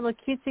kind of little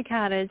cutesy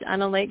cottage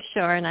on a lake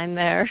shore, and I'm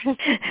there.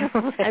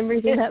 I'm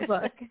reading that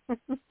book.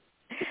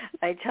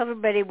 I tell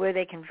everybody where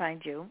they can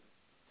find you.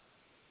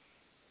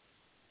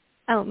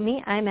 Oh,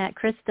 me? I'm at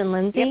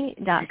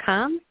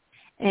KristenLindsay.com.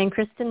 And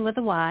Kristen with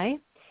a Y.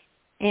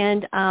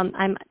 And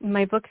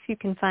my books you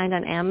can find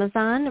on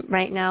Amazon.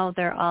 Right now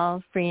they're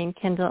all free in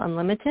Kindle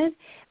Unlimited.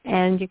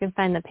 And you can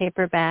find the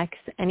paperbacks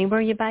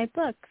anywhere you buy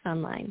books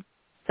online.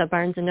 So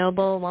Barnes &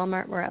 Noble,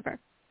 Walmart, wherever.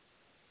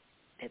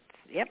 And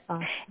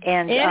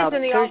it's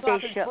in the All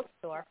Thursday Authors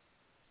bookstore.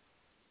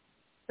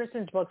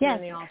 Kristen's books are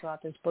in the All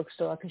Authors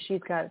bookstore because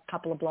she's got a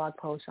couple of blog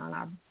posts on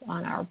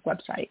our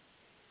website.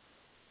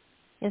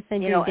 Yes, I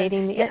do.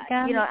 Dating the It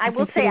Guy. I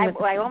will say, I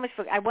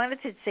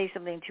wanted to say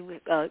something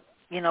to,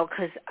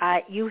 because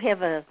you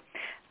have an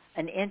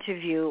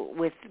interview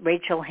with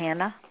Rachel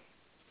Hanna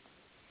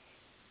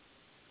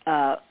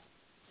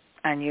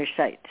on your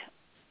site,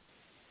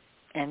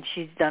 and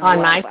she's done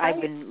on my site.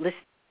 I've been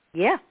listening.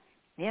 Yeah,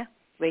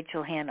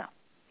 Rachel Hanna.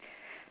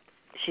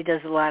 She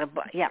does a lot of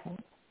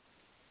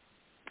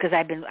because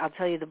I'll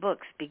tell you the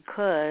books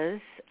because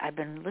I've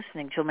been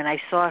listening to them, and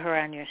I saw her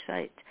on your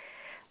site.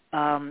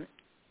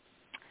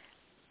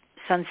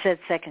 Sunset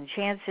Second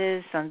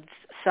Chances,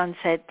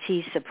 Sunset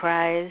Tea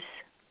Surprise,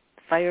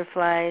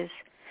 Fireflies,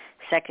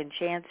 Second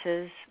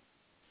Chances.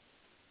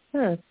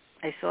 I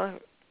saw her.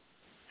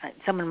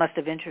 Someone must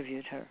have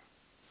interviewed her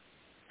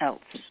else.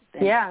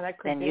 That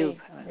could be. You.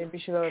 Maybe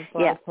she wrote a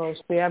blog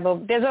post.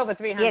 There's over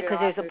 300 because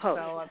there's a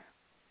post. So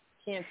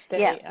can't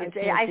stay.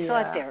 I saw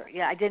it there.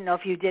 Yeah, I didn't know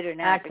if you did or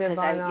not. Active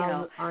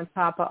on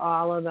top of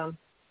all of them.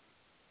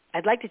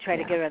 I'd like to try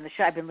to get her on the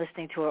show. I've been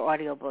listening to her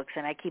audiobooks,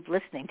 and I keep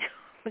listening to her.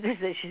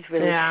 She's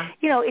really,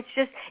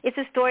 it's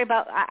a story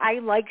about, I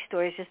like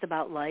stories just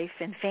about life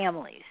and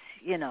families,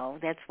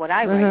 That's what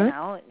I write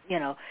now,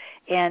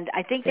 and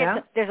I think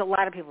that there's a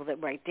lot of people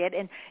that write that,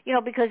 and,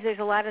 because there's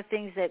a lot of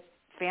things that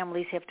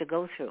families have to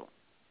go through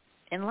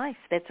in life.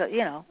 That's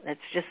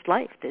just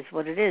life. That's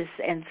what it is.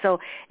 And so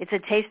it's a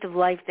taste of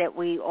life that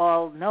we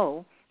all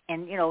know.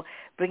 And,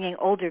 bringing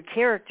older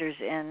characters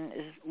in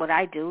is what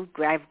I do.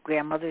 I have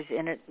grandmothers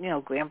in it,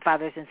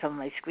 grandfathers in some of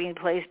my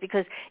screenplays,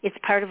 because it's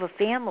part of a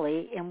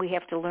family, and we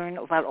have to learn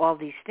about all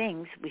these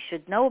things. We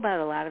should know about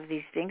a lot of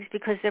these things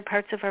because they're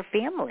parts of our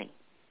family.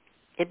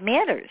 It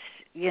matters,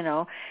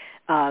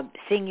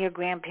 seeing your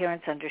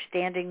grandparents,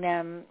 understanding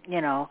them,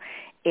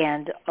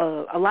 and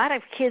a lot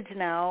of kids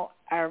now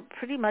are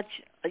pretty much,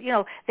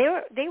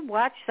 they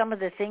watch some of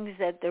the things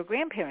that their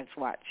grandparents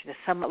watched.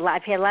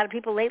 I've had a lot of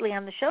people lately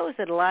on the shows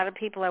that a lot of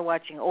people are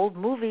watching old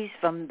movies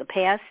from the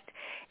past,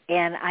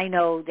 and I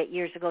know that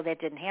years ago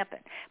that didn't happen.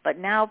 But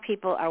now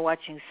people are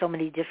watching so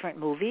many different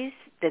movies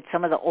that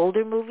some of the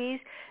older movies,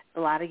 a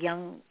lot of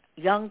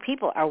young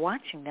people are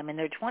watching them in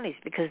their 20s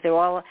because they're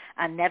all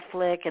on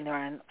Netflix and they're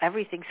on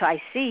everything. So I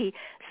see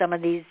some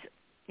of these,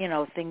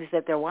 things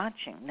that they're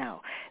watching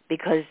now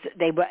because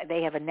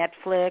they have a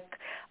Netflix,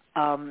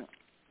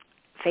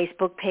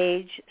 Facebook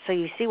page, so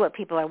you see what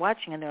people are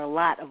watching, and there are a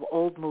lot of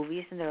old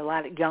movies, and there are a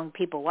lot of young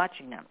people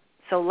watching them.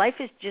 So life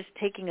is just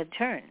taking a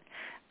turn,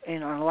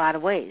 in a lot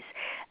of ways.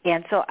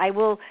 And so I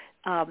will,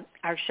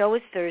 our show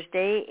is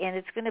Thursday, and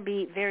it's going to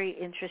be very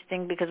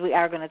interesting because we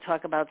are going to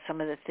talk about some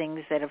of the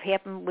things that have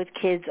happened with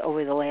kids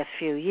over the last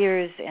few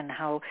years and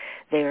how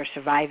they are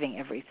surviving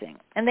everything.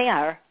 And they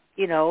are.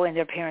 And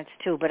their parents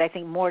too, but I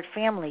think more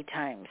family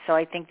time. So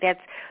I think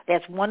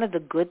that's one of the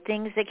good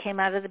things that came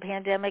out of the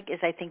pandemic is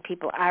I think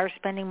people are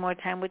spending more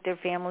time with their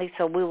families,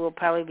 so we will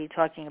probably be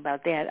talking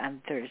about that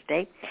on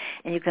Thursday.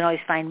 And you can always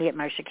find me at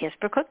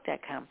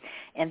MarciaCasperCook.com.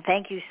 And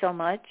thank you so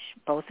much,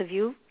 both of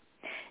you.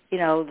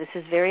 This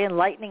is very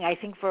enlightening, I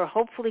think,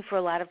 hopefully for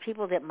a lot of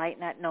people that might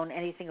not know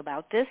anything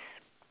about this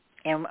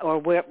or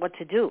what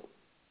to do.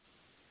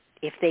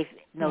 If they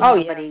know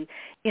somebody,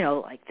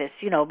 like this,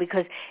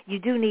 because you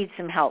do need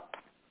some help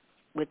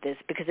with this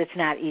because it's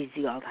not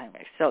easy,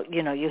 Alzheimer's. So,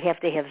 you have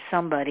to have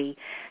somebody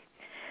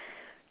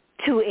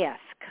to ask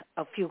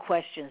a few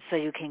questions so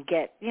you can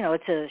get,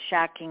 it's a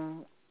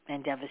shocking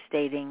and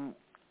devastating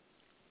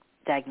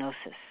diagnosis.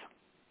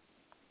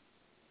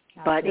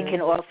 Absolutely. But it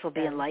can also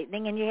be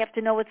enlightening, and you have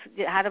to know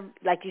how to,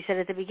 like you said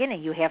at the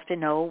beginning, you have to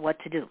know what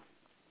to do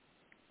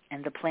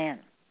and the plan.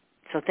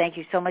 So thank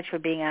you so much for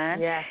being on.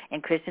 Yeah.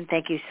 And Kristen,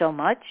 thank you so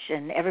much.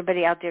 And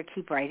everybody out there,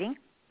 keep writing.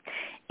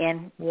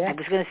 And I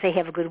was going to say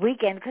have a good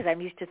weekend because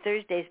I'm used to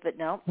Thursdays, but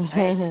no.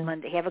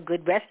 Monday. Have a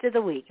good rest of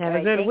the week. Have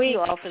a good week.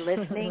 Thank you all for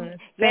listening.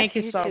 Thank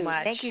you so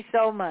much. Thank you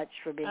so much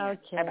for being on.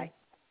 Bye-bye.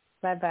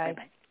 Bye-bye.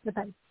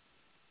 Bye-bye.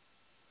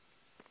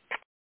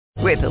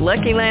 With the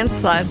Lucky Land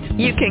Slots,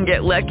 you can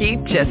get lucky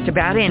just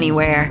about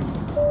anywhere.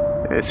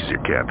 This is your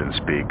captain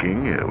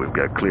speaking. We've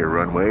got clear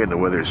runway and the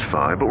weather's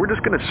fine, but we're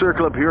just going to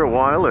circle up here a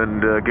while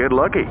and get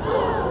lucky.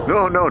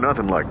 No,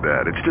 nothing like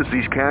that. It's just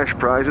these cash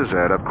prizes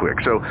add up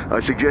quick. So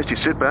I suggest you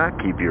sit back,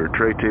 keep your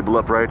tray table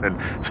upright, and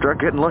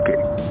start getting lucky.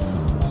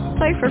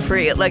 Play for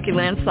free at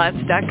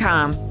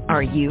LuckyLandSlots.com.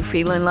 Are you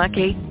feeling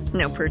lucky?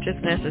 No purchase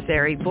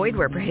necessary. Void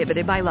where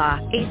prohibited by law.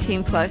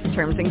 18+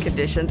 terms and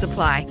conditions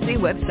apply. See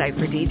website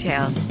for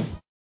details.